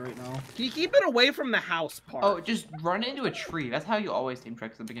but the head right now. Can you keep it away from the house part? Oh, just run into a tree. That's how you always team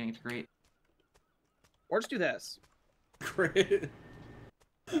tricks at the beginning. It's great. Or just do this. Great.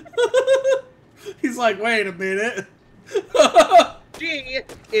 He's like, wait a minute. G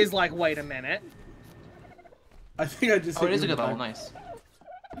is like, wait a minute. I think I just Oh, hit it is a you good level. back. Nice.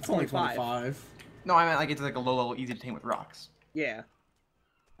 It's only 25. 25. No, I meant like it's like a low level, easy to tame with rocks. Yeah.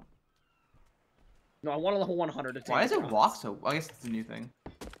 No, I want a level 100 to take. Why does it rocks. walk so? Well, I guess it's a new thing.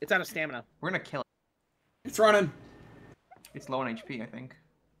 It's out of stamina. We're gonna kill it. It's running. It's low on HP, I think.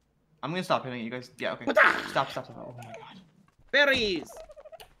 I'm gonna stop hitting it, you guys. Yeah, okay. What-da? Stop. Oh my god. Berries!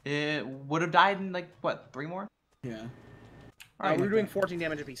 It would have died in like what, 3 more? Yeah. Alright. We're doing 14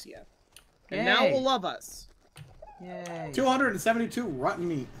 damage apiece, yeah. And Yay. now we'll love us. Yay. 272 rotten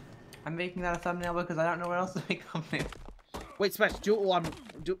meat. I'm making that a thumbnail because I don't know what else to make thumbnail. Wait, Spesh, do it while I'm...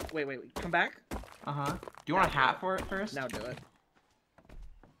 Wait. Come back. Uh-huh. Do you want a hat for it first? Now do it.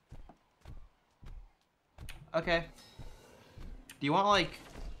 Okay. Do you want like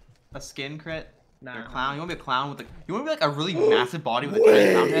a skin crit? Nah. Or a clown? You want to be a clown with like... You want to be like a really massive body with a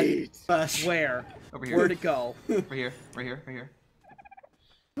tiny clown head? Bash. Where? Over here. Where'd it go? Right here. Right here.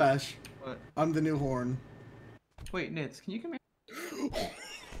 Bash. What? I'm the new horn. Wait, Nitz, can you come here?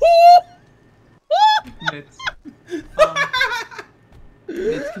 Nitz.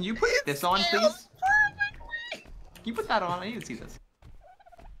 Nitz, can you put this on, please? Can you put that on? I need to see this.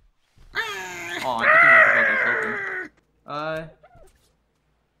 Oh, I think I open.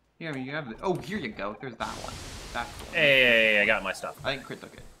 Here, you have it. Oh, here you go. There's that one. That's cool. Hey, I got my stuff. I think Crit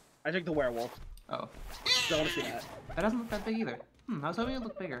took it. I took the werewolf. Oh. Don't want to see that. That doesn't look that big either. I was hoping it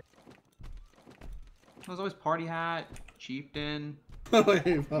looked bigger. It was always party hat, chieftain. Wait,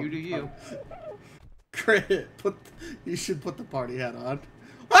 You do you. Crit, you should put the party hat on.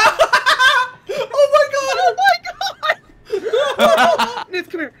 Oh my god! Oh my god! Nitz,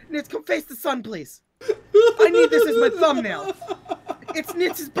 come here. Nitz, come face the sun, please. I need this as my thumbnail. It's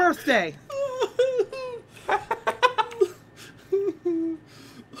Nitz's birthday.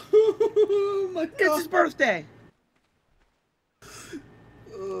 Oh my god! Nitz's birthday.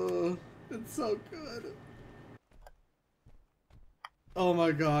 It's so good. Oh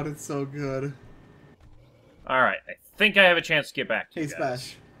my god, it's so good. Alright, I think I have a chance to get back to Hey, you guys.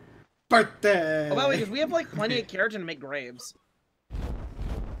 Spesh. Birthday! Oh, by the way, because we have like plenty of keratin to make graves.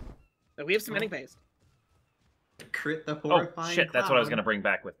 We have cementing paste. Crit the Oh, horrifying shit, that's what I was clown. going to bring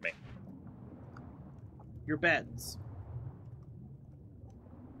back with me. Your beds.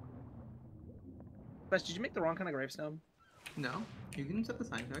 Spesh, did you make the wrong kind of gravestone? No, you can set the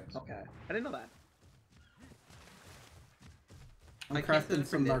sign text. Okay, I didn't know that. I'm I can't set crafting it for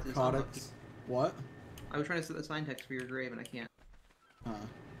some Nitz, it's not narcotics. What? I was trying to set the sign text for your grave and I can't.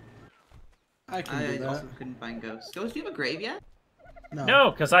 I can I do also that. couldn't find ghosts. Ghost, do you have a grave yet?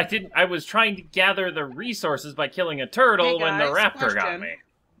 No, because I didn't. I was trying to gather the resources by killing a turtle Hey when the guys, raptor got question. me.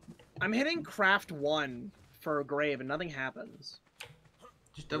 I'm hitting craft 1 for a grave and nothing happens.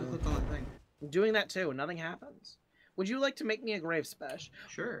 Just double click on the thing. I'm doing that too and nothing happens. Would you like to make me a grave, Spesh?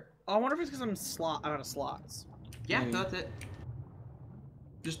 Sure. Oh, I wonder if it's because I'm out of slots. Yeah, Maybe. that's it.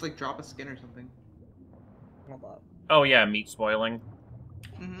 Just like drop a skin or something. Hold up. Oh yeah, meat spoiling.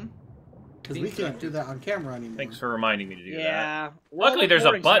 Mm-hmm. Because we can't do that on camera anymore. Thanks for reminding me to do that. Yeah. We're Luckily, all there's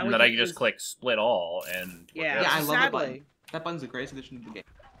a recording, so now button we that I can can just use- click split all, and we're Yeah, good. Yeah, I love the sadly, button. That button's the greatest addition to the game.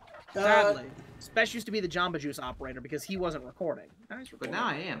 sadly, Spesh used to be the Jamba Juice operator because he wasn't recording. Now he's But recording. now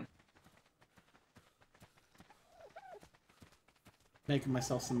I am. Making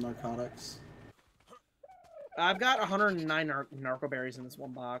myself some narcotics. I've got 109 narco berries in this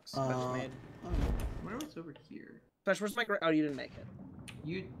one box. I just made. Oh. I wonder what's over here. Spesh, where's my oh, you didn't make it.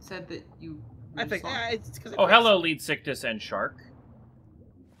 You said that you... I think saw- it's because. Oh, hello, lead sickness and shark.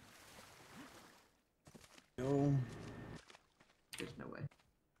 Yo. There's no way.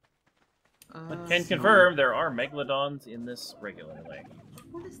 Can confirm there are megalodons in this regularly.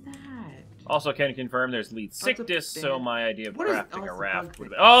 What is that? Also can confirm there's lead a sickness, so band. my idea of What is- crafting oh, a it's a raft bug would have thing.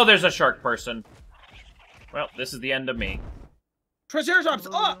 been... Oh, there's a shark person. Well, this is the end of me. Triceratops!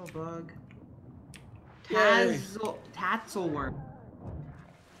 Oh, Oh! bug. Yay. Tatzelworm.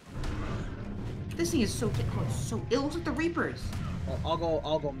 This thing is so... Oh, it's so... It looks like the Reapers. Well,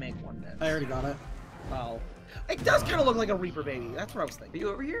 I'll go make one then. I already got it. Oh. It does kind of look like a Reaper baby. That's what I was Are thinking. you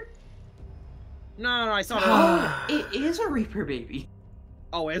over here? No, I saw it. Oh, it is a Reaper baby.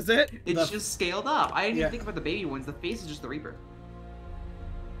 Oh, is it? It's just scaled up. I didn't Yeah. even think about the baby ones. The face is just the Reaper.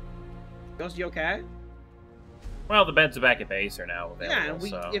 Ghost, you okay? Well, the beds back at base are now available, Yeah, and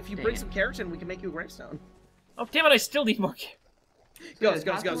so... if you bring Damn. some keratin, we can make you a gravestone. Oh, damn it, I still need more... Ghost, Yeah, ghost,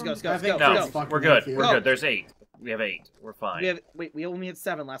 that's ghost, one- ghost, I think ghost, No, that's ghost. fucking we're good. healthy. We're Go. good. There's 8. We have 8. We're fine. We only had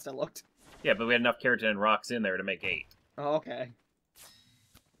 7 last I looked. Yeah, but we had enough keratin and rocks in there to make 8. Oh, okay.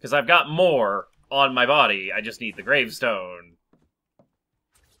 Because I've got more on my body. I just need the gravestone.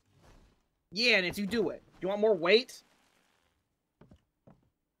 Yeah, and you do it. You want more weight?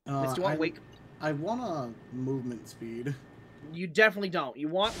 Miss, do you want weight? I want a movement speed. You definitely don't. You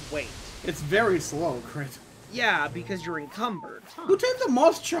want weight. It's very slow, Crit. Yeah, because you're encumbered. Who took the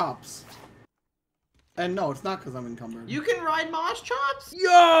moss chops? And no, it's not because I'm encumbered. You can ride Moss Chops?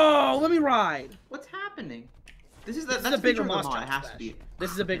 Yo, let me ride. What's happening? This is This that's is a bigger feature of the Moss mod. It Chop has to be.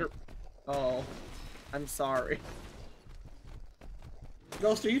 This is a bigger. Oh, I'm sorry.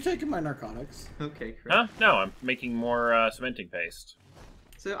 Ghost, are you taking my narcotics? Okay, correct. Huh? No, I'm making more cementing paste.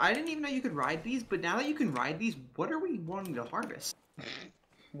 So I didn't even know you could ride these, but now that you can ride these, what are we wanting to harvest?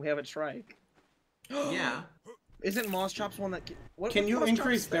 We have a trike. Yeah. Isn't Moss Chops one that? What, Can what's you Moss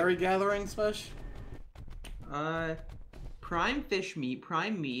increase Chops thing? berry gathering, Spesh? Prime fish meat,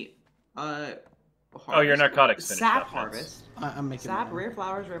 prime meat, Oh, your harvest- narcotics finished sap up, that's- harvest, I'm making sap, mine. rare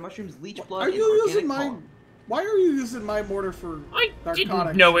flowers, rare mushrooms, leech blood, Are and you organic using my... pollen. Why are you using my mortar for I narcotics?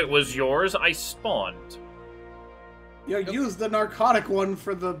 didn't know it was yours. I spawned. You use the narcotic one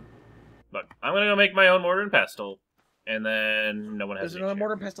for the... Look, I'm gonna go make my own mortar and pestle, and then no one has There's any another share.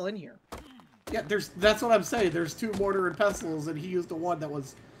 mortar and pestle in here. Yeah, that's what I'm saying. There's 2 mortar and pestles, and he used the one that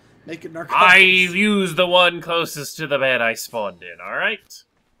was making narcotics. I've used the one closest to the bed I spawned in, alright?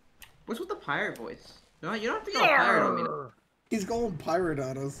 What's with the pirate voice? No, you don't have to go pirate on me. He's going pirate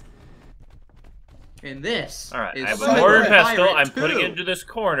on us. And this Alright, is I have so a mortar and pirate pestle. I'm 2. putting it into this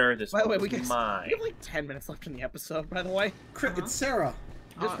corner. This By the way, we one's we mine. have like 10 minutes left in the episode. By the way, It's Sarah.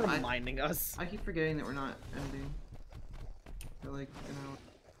 just I reminding us. keep forgetting that we're not ending. For like an hour.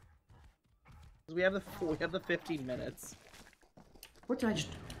 We have the 15 minutes. What did I just?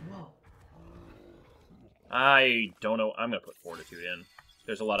 Whoa. I don't know. I'm gonna put Fortitude in.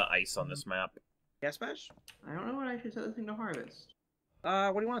 There's a lot of ice on this map. Yeah, Spesh? I don't know what I should set this thing to harvest.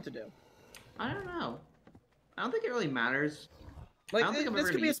 What do you want it to do? I don't know. I don't think it really matters. Like, I don't think I'm this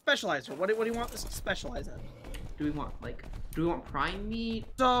ever could be a gonna specializer. What do you want this to specialize in? Do we want prime meat?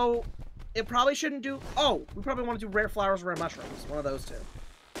 So, it probably shouldn't do... Oh, we probably want to do rare flowers, rare mushrooms. One of those two.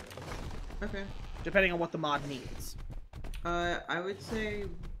 Okay. Depending on what the mod needs. I would say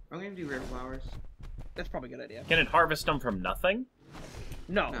I'm gonna do rare flowers. That's probably a good idea. Can it harvest them from nothing?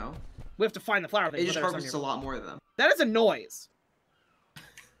 No. No. We have to find the flower thing. It just harvests a lot more of them. That is a noise.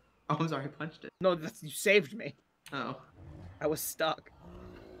 Oh, I'm sorry, I punched it. No, you saved me. Oh. I was stuck.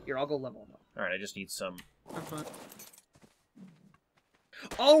 Here, I'll go level them up. Alright, I just need some... Have fun.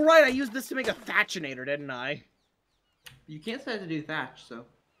 Oh, right, I used this to make a thatchinator, didn't I? You can't set it to do thatch, so...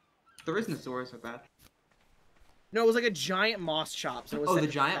 There isn't a source of thatch. No, it was like a giant moss chop. So it was Oh, set the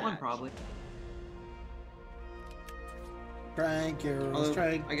to giant one, thatch. probably. Trank arrows, Although,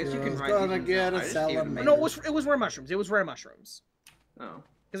 trank I guess you can arrows, ride gonna these get I a just gave them salamander. No, it was rare mushrooms. It was rare mushrooms. Oh.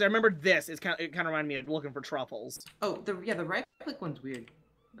 Because I remembered this. It kind of reminded me of looking for truffles. Oh, the right click one's weird.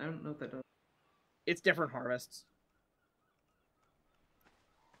 I don't know what that does. It's different harvests.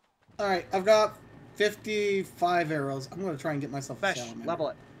 Alright, I've got 55 arrows. I'm gonna try and get myself a Fesh, salamander. level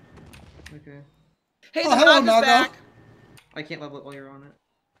it. Okay. Hey, Oh, the hello, Naga's Naga. back! I can't level it while you're on it.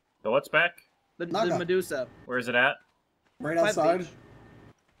 So what's back? The Naga. Medusa. Where is it at? Right By the outside. beach.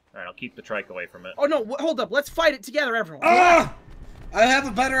 Alright, I'll keep the trike away from it. Oh, no, hold up. Let's fight it together, everyone. Ah! I have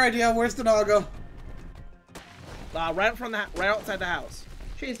a better idea. Where's the Naga? Right outside the house.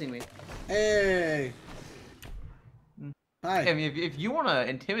 Chasing me. Hey. Hi. I mean, if you want to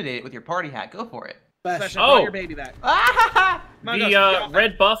intimidate it with your party hat, go for it. Fesh. Fesh, I brought Oh! your baby back. Ah! Come on, The Ghost, get off.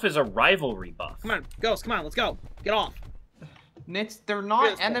 red buff is a rivalry buff. Come on, Ghost, come on, let's go. Get off. Nitz, they're Where's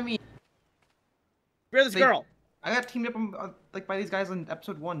not the- enemies. Where's this They- girl? I got teamed up like by these guys in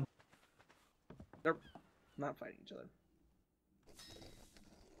episode 1. They're not fighting each other.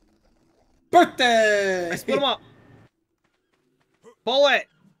 Birthday! I split them up. Bullet!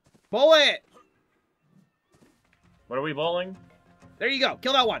 Bullet! What are we bowling? There you go.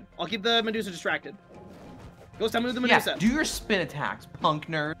 Kill that one. I'll keep the Medusa distracted. Ghost, I'm moving the Medusa. Yeah, do your spin attacks, punk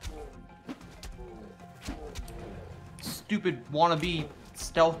nerd. Stupid wannabe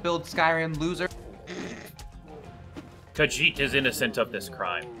stealth build Skyrim loser. Khajiit is innocent of this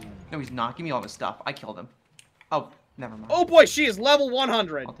crime. No, he's not. Give me all his stuff. I killed him. Oh, never mind. Oh boy, she is level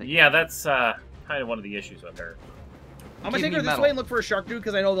 100. I'll take Yeah, that's kind of one of the issues with her. I'm gonna Give take me her this metal. way and look for a shark dude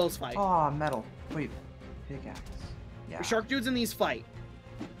because I know those fight. Oh, metal. Wait, pickaxe. Yeah. Shark dudes in these fight.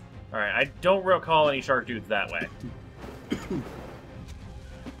 Alright, I don't recall any shark dudes that way.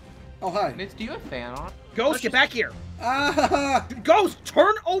 Oh, hi. Nitz, do you have fan on? Ghost, get back here. Ah! Ghost,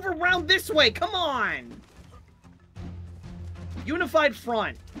 turn over around this way. Come on. Unified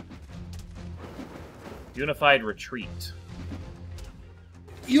front. Unified retreat.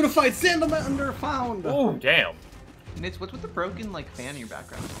 Unified salamander found! Oh, damn. Nitz, what's with the broken like fan in your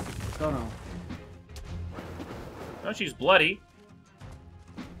background? Don't know. Oh, she's bloody.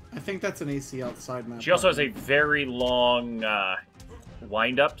 I think that's an AC outside map. She also has a very long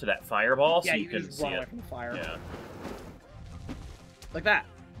wind up to that fireball, Yeah, so you you can can just see run away it. from the fire. Yeah. Like that.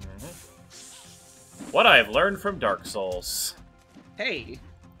 What I've learned from Dark Souls. Hey.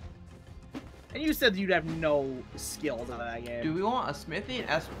 And you said you'd have no skills out of that game. Do we want a smithy, an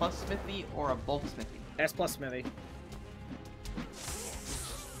S+ smithy, or a bulk smithy? S plus Smithy.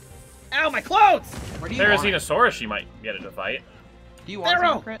 Ow, my clothes! Where do you There's want it? Xenosaurus she might get it to fight. Do you want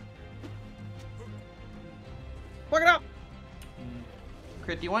Arrow! some, Crit? Plug it up!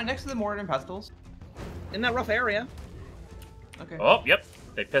 Crit, do you want it next to the mortar and pestles? In that rough area. Okay. Oh, yep.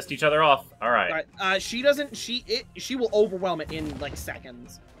 They pissed each other off. Alright. Alright, she doesn't, she will overwhelm it in, like,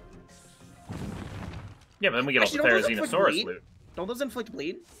 seconds. Yeah, but then we get Actually, all the don't those inflict Therizinosaurus bleed? loot. Don't those inflict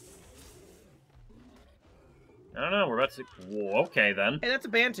bleed? I don't know, we're about to... Whoa, okay, then. Hey, that's a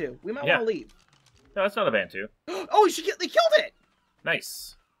Bantu. We might Yeah. want to leave. No, that's not a Bantu. Oh, they killed it!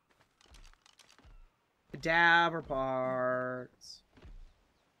 Nice. Cadaver parts.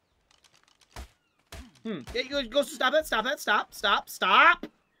 Yeah, you go, stop that, stop that, stop!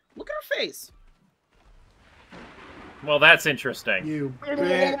 Look at her face. Well, that's interesting. You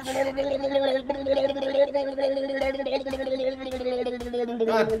bitch.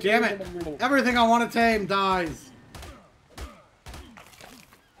 God damn it. Everything I want to tame dies.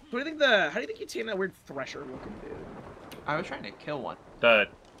 How do you think you tame that weird thresher looking dude? I was trying to kill one. The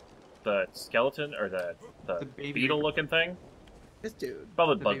skeleton, or the The baby- beetle-looking thing? This dude.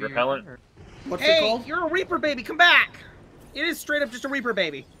 Probably bug baby repellent. Reaper. What's it Hey, called? you're a Reaper baby. Come back. It is straight up just a Reaper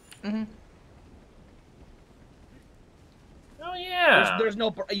baby. Mm-hmm. Oh yeah. There's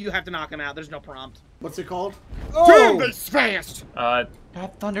no. You have to knock him out. There's no prompt. What's it called? Damn, that's fast.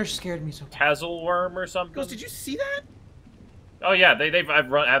 That thunder scared me so bad. Tazzle worm or something. Ghost, did you see that? Oh yeah, I've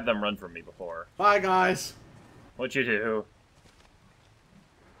had them run from me before. Bye, guys. What'd you do?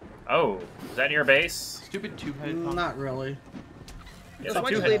 Oh, is that your base? Stupid two-headed pump. Not really. Yeah, Ghost, the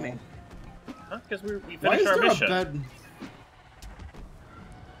why'd you two-headed- leave me? Huh? Because we Why finished is our there mission. a bed?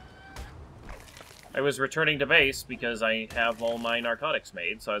 I was returning to base because I have all my narcotics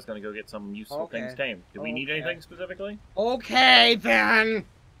made, so I was going to go get some useful Okay. things tamed. Do we need Okay. anything specifically? Okay, then.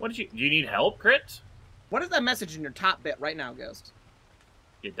 What did you... Do you need help, Crit? What is that message in your top bit right now, Ghost?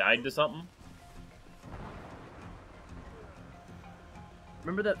 You died to something?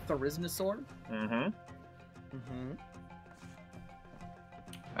 Remember that Theriznosaur? Mm-hmm. Mm-hmm.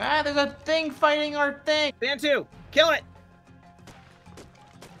 Ah, there's a thing fighting our thing! Bantu, kill it!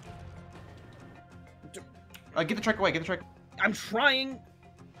 Get the trick away, get the trick. I'm trying.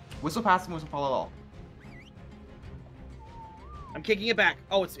 Whistle past him, whistle follow all. I'm kicking it back.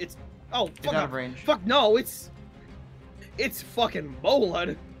 Oh, it's. Oh, Get fuck out no. of range. Fuck no, it's fucking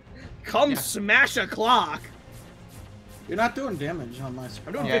Bolud. Come Yeah. smash a clock. You're not doing damage on my screen.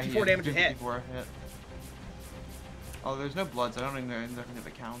 I'm doing Yeah, 54 damage a hit. 54 hit. Oh, there's no bloods. I don't think they're looking at the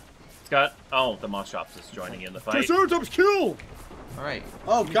count. Scott? Oh, the Moss Chops is joining in the fight. Triceratops kill! Alright.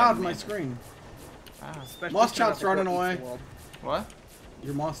 Oh god, my screen. Ah. Especially Moss turn Chop's up the running Gork away. Eats the World. What?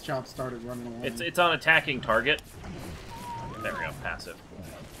 Your moss chop started running away. It's on attacking target. There we go, passive.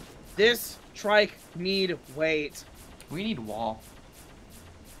 This trike need weight. We need wall.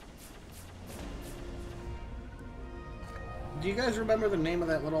 Do you guys remember the name of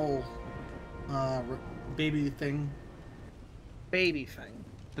that little baby thing? Baby thing.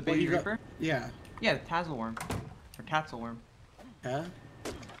 The Well, baby you got- reaper? Yeah. Yeah, the tassel worm. Or tatzel worm. Yeah?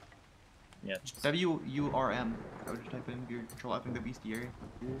 Yeah. W-U-R-M. I would just type in your control F in the bestiary.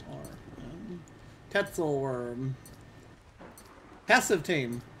 Tetzelworm. Passive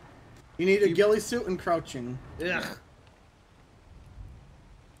tame. You need a ghillie suit and crouching. Ugh.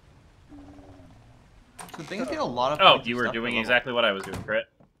 So things get a lot of Oh, points you of were stuff doing per level. exactly what I was doing, Crit.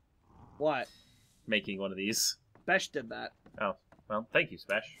 What? Making one of these. Spesh did that. Oh, well, thank you,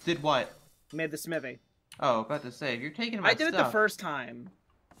 Spesh. Did what? He made the smithy. Oh, about to say, if you're taking my I did it the stuff- first time,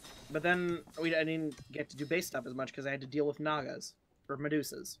 but then I didn't get to do base stuff as much because I had to deal with Nagas or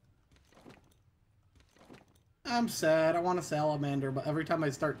Medusas. I'm sad. I want a salamander, but every time I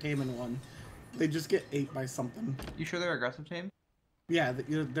start taming one, they just get ate by something. You sure they're aggressive tame? Yeah,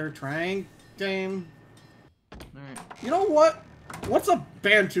 they're trying tame. Alright. You know what? What's a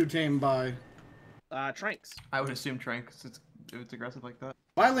Bantu tame by? Tranks. I would assume Trank, if it's aggressive like that.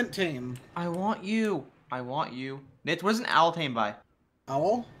 Violent tame. I want you. I want you. Nitz, what is an owl tame by?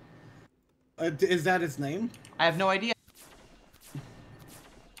 Owl? Is that his name? I have no idea.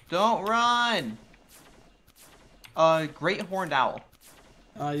 Don't run! Great horned owl.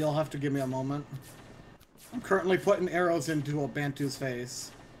 You'll have to give me a moment. I'm currently putting arrows into a Bantu's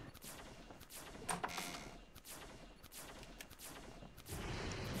face.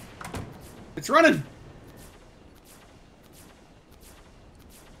 It's running!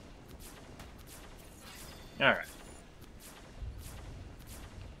 Alright.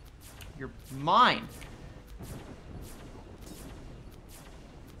 You're mine.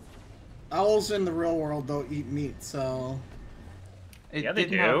 Owls in the real world don't eat meat, so... It Yeah, they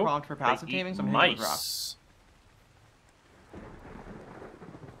didn't do. have a prompt for They passive eat taming, so I'm hitting it with rocks.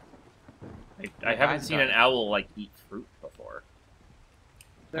 mice. I haven't Guys seen got an it. owl, like, eat fruit before.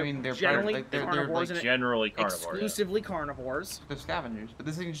 I mean, they're generally like, they're carnivores Like, and generally carnivore, yeah. exclusively carnivores. they're scavengers, but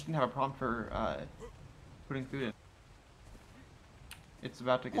this thing just didn't have a prompt for putting food in. It's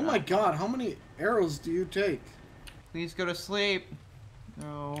about to get Oh my out. god, how many arrows do you take? Please go to sleep.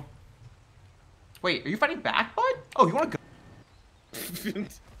 No. Wait, are you fighting back, bud? Oh, you want to go?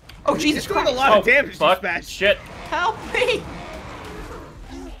 Oh, Jesus He's doing Christ! a lot Oh, of damage, fuck, Spesh. shit. Help me!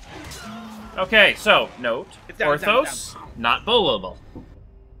 Okay, so, note, It's down, it's down, Orthros, not bulletable.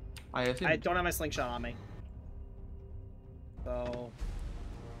 I assume. I don't have my slingshot on me. So,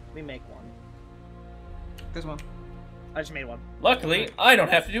 let me make one. This one. I just made one. Luckily, I don't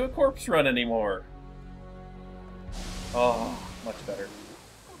have to do a corpse run anymore. Oh, much better.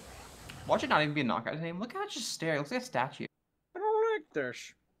 Watch it not even be a knockout name. Look how it's just stare. It looks like a statue. I don't like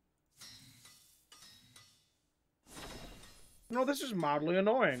this. No, this is mildly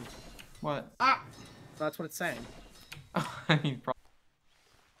annoying. What? Ah! That's what it's saying. I mean,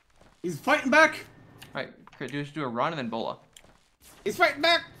 He's fighting back! Alright, just do a run and then bola. He's fighting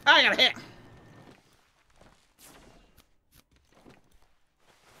back. I got hit.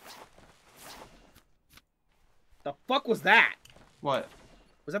 The fuck was that? What?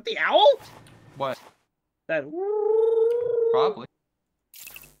 Was that the owl? What? That. Probably.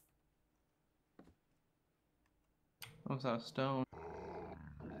 What was that, a stone?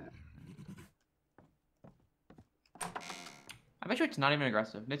 I bet you it's not even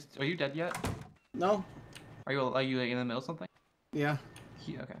aggressive. Nitz, are you dead yet? No. Are you like, in the middle of something? Yeah.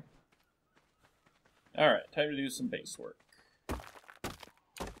 Yeah, okay. Alright, time to do some base work. I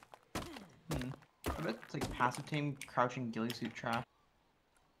bet it's like passive tame, crouching ghillie suit trap.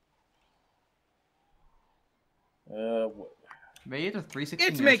 What? Maybe it's a 360.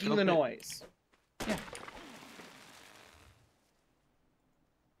 It's making the noise. Yeah.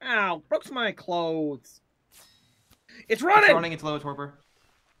 Ow, broke my clothes. It's It's running! running, it's low torpor.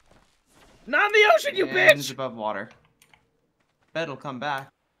 Not in the ocean, you And it's bitch! above water. Bet it'll come back.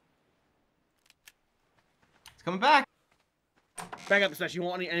 It's coming back! Back up, Spesh. You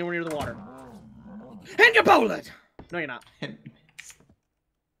won't anywhere near the water. And you bowl it! No, you're not.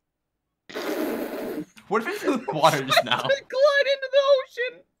 What if it's in the water just now? Glide into the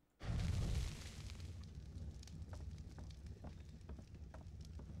ocean!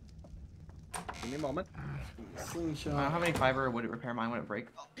 Give me a moment. Slingshot. How many fiber would it repair mine when it break?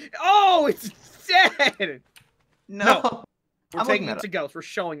 Oh, it's dead! No! We're I'm taking looking it at to Ghost. We're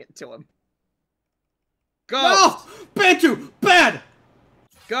showing it to him. No! Ghost! Bantu! Bad!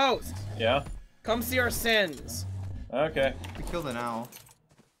 Ghost! Yeah? Come see our sins. Okay. We killed an owl.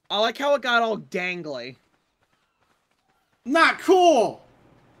 I like how it got all gangly. Not cool!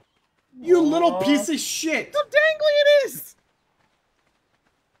 You little Aw. piece of shit! Look how dangly it is!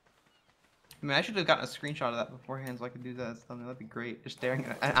 I mean, I should have gotten a screenshot of that beforehand so I could do that as thumbnail. That'd be great. Just staring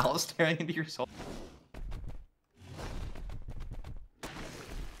at an owl staring into your soul.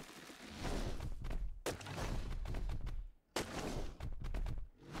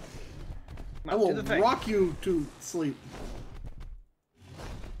 I will rock you to sleep.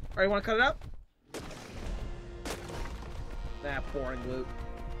 Alright, you wanna cut it up? That boring loot.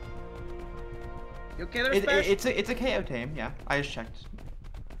 You okay there, Spesh? It's a KO tame, yeah. I just checked.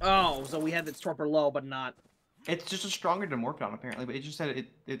 Oh, so we had this torpor low, but not. It's just a stronger Demorphodon apparently, but it just said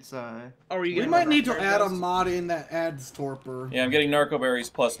it's Oh, are you We getting might more need to Ghost? add a mod in that adds torpor. Yeah, I'm getting narco berries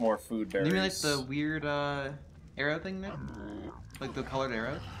plus more food berries. You mean like the weird arrow thing there? Like the colored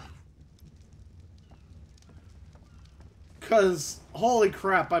arrows? Cause, holy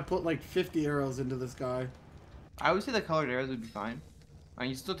crap, I put like 50 arrows into this guy. I would say the colored arrows would be fine. I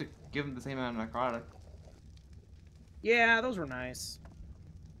mean, you still have to give them the same amount of necrotic. Yeah, those were nice.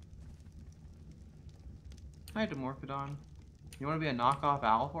 Hi, Demorphodon. You want to be a knockoff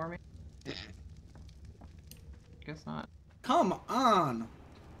owl for me? Guess not. Come on!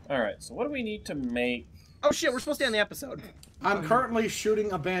 Alright, so what do we need to make? Oh shit, we're supposed to end the episode. I'm currently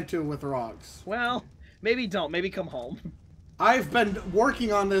shooting a Bantu with rocks. Well, maybe don't. Maybe come home. I've been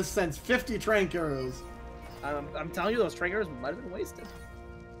working on this since 50 trank arrows. I'm telling you, those triggers might have been wasted.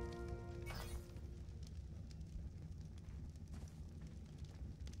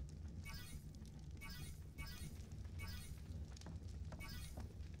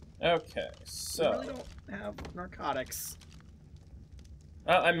 Okay, We so... really don't have narcotics.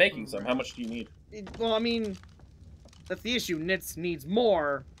 I'm making some. How much do you need? Well, I mean, that's the issue. Nitz needs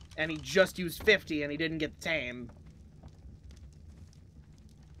more, and he just used 50, and he didn't get the tame.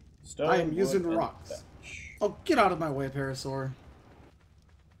 Stone, I am using wood, and rocks. thatch. Oh, get out of my way, Parasaur.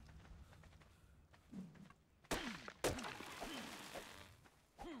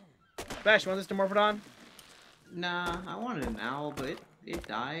 Bash, you want this Demorphodon? Nah, I wanted an owl, but it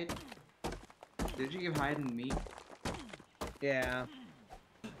died. Did you give hide and meat? Yeah.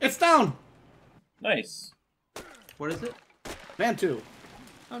 It's down! Nice. What is it? Bantu.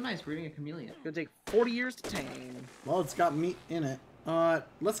 Oh, nice. We're eating a chameleon. It'll take 40 years to tame. Well, it's got meat in it.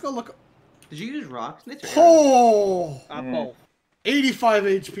 Let's go look. Did you use rocks? Nitz or arrows? Oh! Both. 85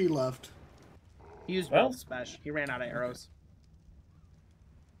 HP left. He used Well. both, Spesh. He ran out of arrows.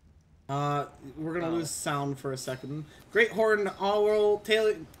 We're gonna lose sound for a second. Great Horn Oral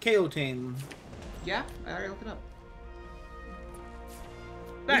Tail KO Tame. Yeah, I already looked it up.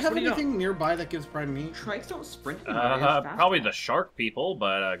 Do you Bash, have what are you doing? anything nearby that gives prime meat? Trikes don't sprint anymore, they just fast Probably the walk. shark people,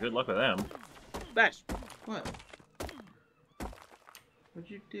 but good luck with them. Bash, What? What'd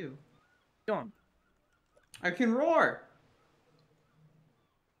you do? go on. I can roar!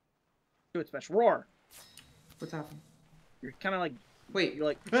 Do it, Spesh. Roar. What's happened? You're kind of like, Wait. you're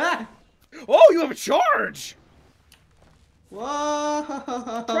like, Ah! oh, you have a charge! Whoa!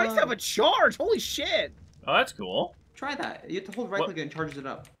 Trikes have a charge! Holy shit! Oh, that's cool. Try that. You have to hold right click and it charges it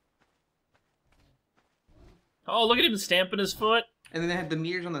up. Oh, look at him stamping his foot. And then they have the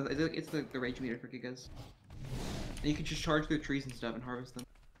meters on the. It's the rage meter for Gigas. And you can just charge through trees and stuff and harvest them.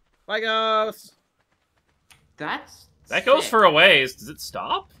 Bye, ghosts. That goes for a ways. Does it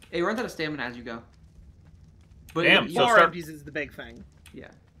stop? It runs out of stamina as you go. But Damn. So More start. empties is the big thing. Yeah.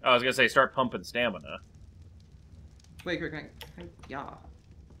 I was gonna say start pumping stamina. Wait, Crit. Yeah.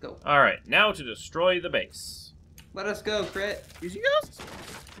 Go. All right, now to destroy the base. Let us go, Crit. Use you ghosts?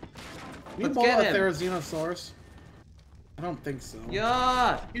 You Let's bought get a him. Therizinosaurus? I don't think so.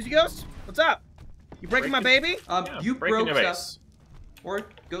 Yeah. Use you ghosts? What's up? You breaking my baby? Yeah, You breaking broke the stuff. base. Or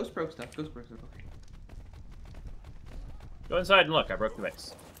Ghost broke stuff. Ghost broke stuff. Okay. Go inside and look. I broke the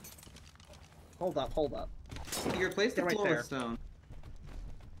base. Hold up, hold up. You replaced the Get right floor there. with stone.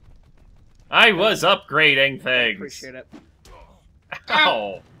 I was upgrading things. Appreciate it.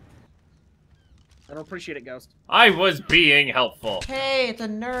 Ow! I don't appreciate it, Ghost. I was being helpful. Hey, it's a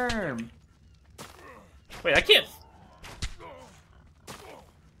Nerm. Wait, I can't.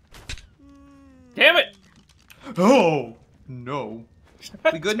 Damn it! Oh no.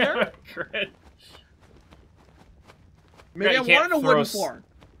 We good, Damn Nerm? it, Crit. Maybe Yeah, I you can't wanted a wooden throw floor.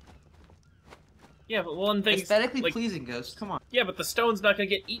 Yeah, but one thing. Aesthetically like, pleasing, Ghost. Come on. yeah, but the stone's not gonna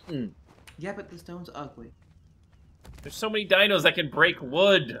get eaten. Yeah, but the stone's ugly. There's so many dinos that can break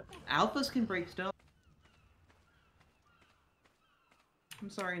wood. Alphas can break stone. I'm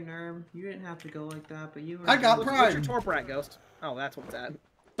sorry, Nerm. You didn't have to go like that, but you were. I got What's pride. your torpor at, Ghost? Oh, that's what it's at.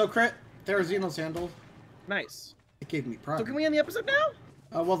 So, Crit, Therizino's handled. Nice. It gave me pride. So can we end the episode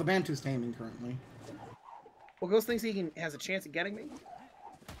now? Well, the Bantu's taming currently. Well, Ghost thinks he has a chance at getting me.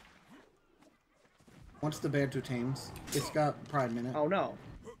 Once the Bantu tames, it's got pride minute. Oh no.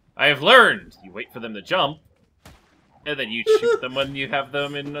 I have learned. You wait for them to jump, and then you shoot them when you have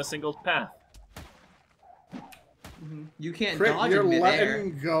them in a single path. You can't Crit, dodge you're in midair.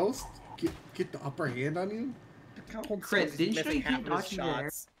 letting Ghost get the upper hand on you? Crit, didn't you know you can't half his dodge in midair?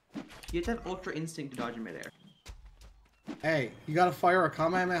 shots. You have to have Ultra Instinct to dodge in midair. Hey, you gotta fire a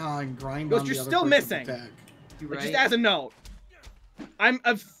Kamehameha and grind Ghost, on you're the other still person's missing. attack. You But right? just as a note, I'm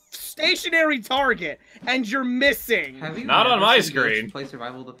a stationary target, and you're missing. Have you Not on never my seen Ghost screen. play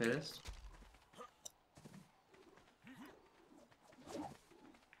Survival of the Fittest?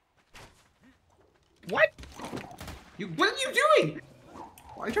 What? What are you doing?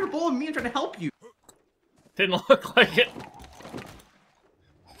 Why are you trying to bully me and trying to help you? Didn't look like it.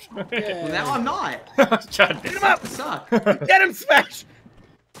 Yeah. Well, now I'm not. God, Beat him up! Suck. Get him, Spesh!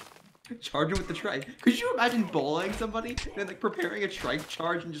 Charge him with the trike. Could you imagine bullying somebody and like preparing a trike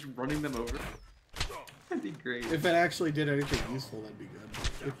charge and just running them over? That'd be great. If it actually did anything useful, that'd be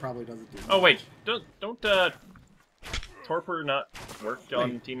good. It probably doesn't do Oh wait, don't torpor not work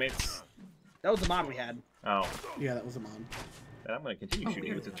on Wait. teammates? That was the mod we had. Oh, Yeah, that was a mod. then I'm gonna continue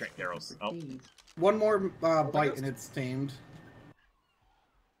shooting with the trank arrows. Oh, One more bite and it's tamed.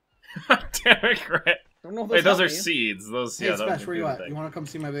 damn it, Crit. Don't know if Wait, those help are me. seeds. Those, Hey, yeah, those Spesh, are where you good at? thing. You wanna come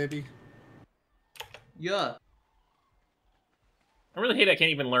see my baby? Yeah. I really hate I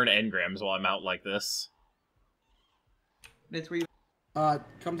can't even learn engrams while I'm out like this. That's where you. Come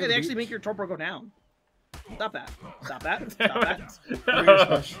to Hey, the they actually beach. make your torpor go down. Stop that. Stop that. Stop that. Come here,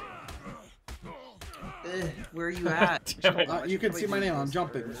 Spesh. Where are you at? Damn it. You can see my name. I'm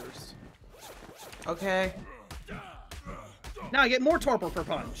jumping. Okay. Now I get more torpor per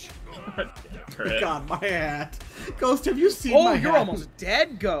punch. Crit. God, my hat. Ghost, have you seen Oh, my you're hat? almost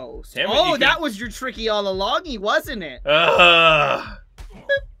dead, Ghost. Damn it, Oh, you that can- was your tricky all alongy, wasn't it?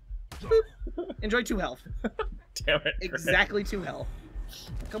 Enjoy 2 health. Damn it, Crit. Exactly 2 health.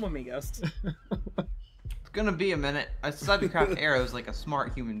 Come with me, Ghost. It's gonna be a minute. I decided to craft arrows like a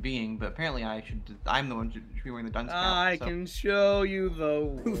smart human being, but apparently I'm the one who should be wearing the dunce cap. I so. can show you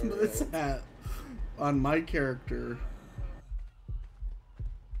the Who's world. this hat on my character?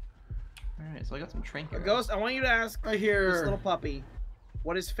 Alright, so I got some trank arrows. Ghost, I want you to ask Right this here. little puppy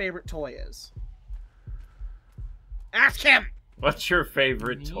what his favorite toy is. Ask him! What's your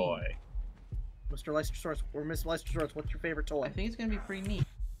favorite Me. toy? Mr. Leicestersaurus or Miss Leicestersaurus, what's your favorite toy? I think it's gonna be pretty neat.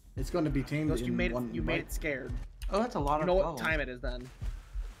 It's going to be tamed Ghost, in you made one it. You made bite. it scared. Oh, that's a lot You of. know what oh. time it is then.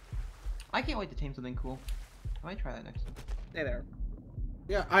 I can't wait to tame something cool. I might try that next time. Hey there.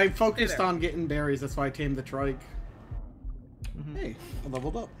 Yeah, I focused there. on getting berries. That's why I tamed the trike. Mhm. Hey, I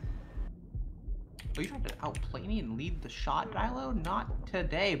leveled up. Oh, you tried to outplay me and lead the shot, Dilo? Not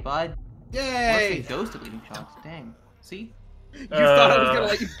today, bud. Yay! Unless they ghosted leading shots. Dang. See? You thought I was gonna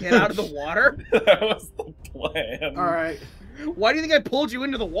let you get out of the water? That was the plan. Alright. Why do you think I pulled you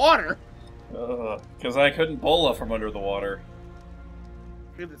into the water? Because I couldn't bola from under the water.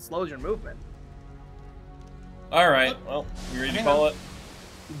 Because it slows your movement. Alright, well, you ready to call it?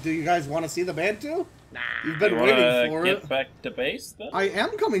 Do you guys want to see the Bantu? Nah. You've been You waiting wanna for get it. back to base, then? I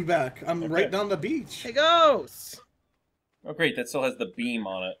am coming back. I'm Okay. right down the beach. Hey, Ghost! Oh, great, that still has the beam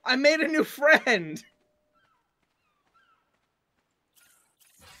on it. I made a new friend!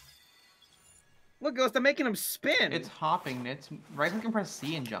 Look, Ghost, I'm making him spin. It's hopping. It's right click and press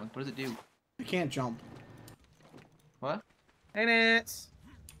C and jump. What does it do? I can't jump. What? Hey, Nitz.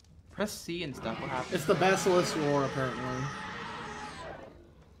 Press C and stuff. What happens? It's the Basilisk Roar, apparently.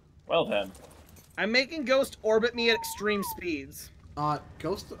 Well then. I'm making Ghost orbit me at extreme speeds.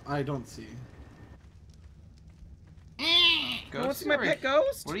 Ghost, I don't see. You want to see my over pet here.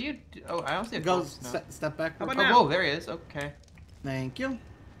 Ghost? What do you do? Oh, I don't see a Ghost, ghost. No. step back. How about Oh, now? whoa, there he is. Okay. Thank you.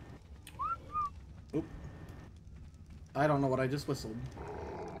 Oop. I don't know what I just whistled.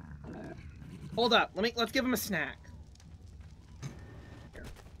 Hold up. Let's give him a snack.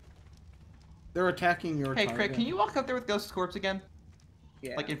 They're attacking your Hey, target. Craig, can you walk up there with Ghost's corpse again?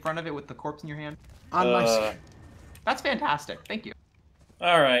 Yeah. Like in front of it with the corpse in your hand? On my screen. That's fantastic. Thank you.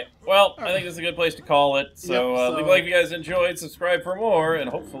 Alright, well, I think this is a good place to call it. So, Yep, leave a like if you guys enjoyed, subscribe for more, and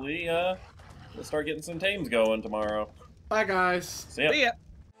hopefully, we'll start getting some tames going tomorrow. Bye, guys. See ya. See ya.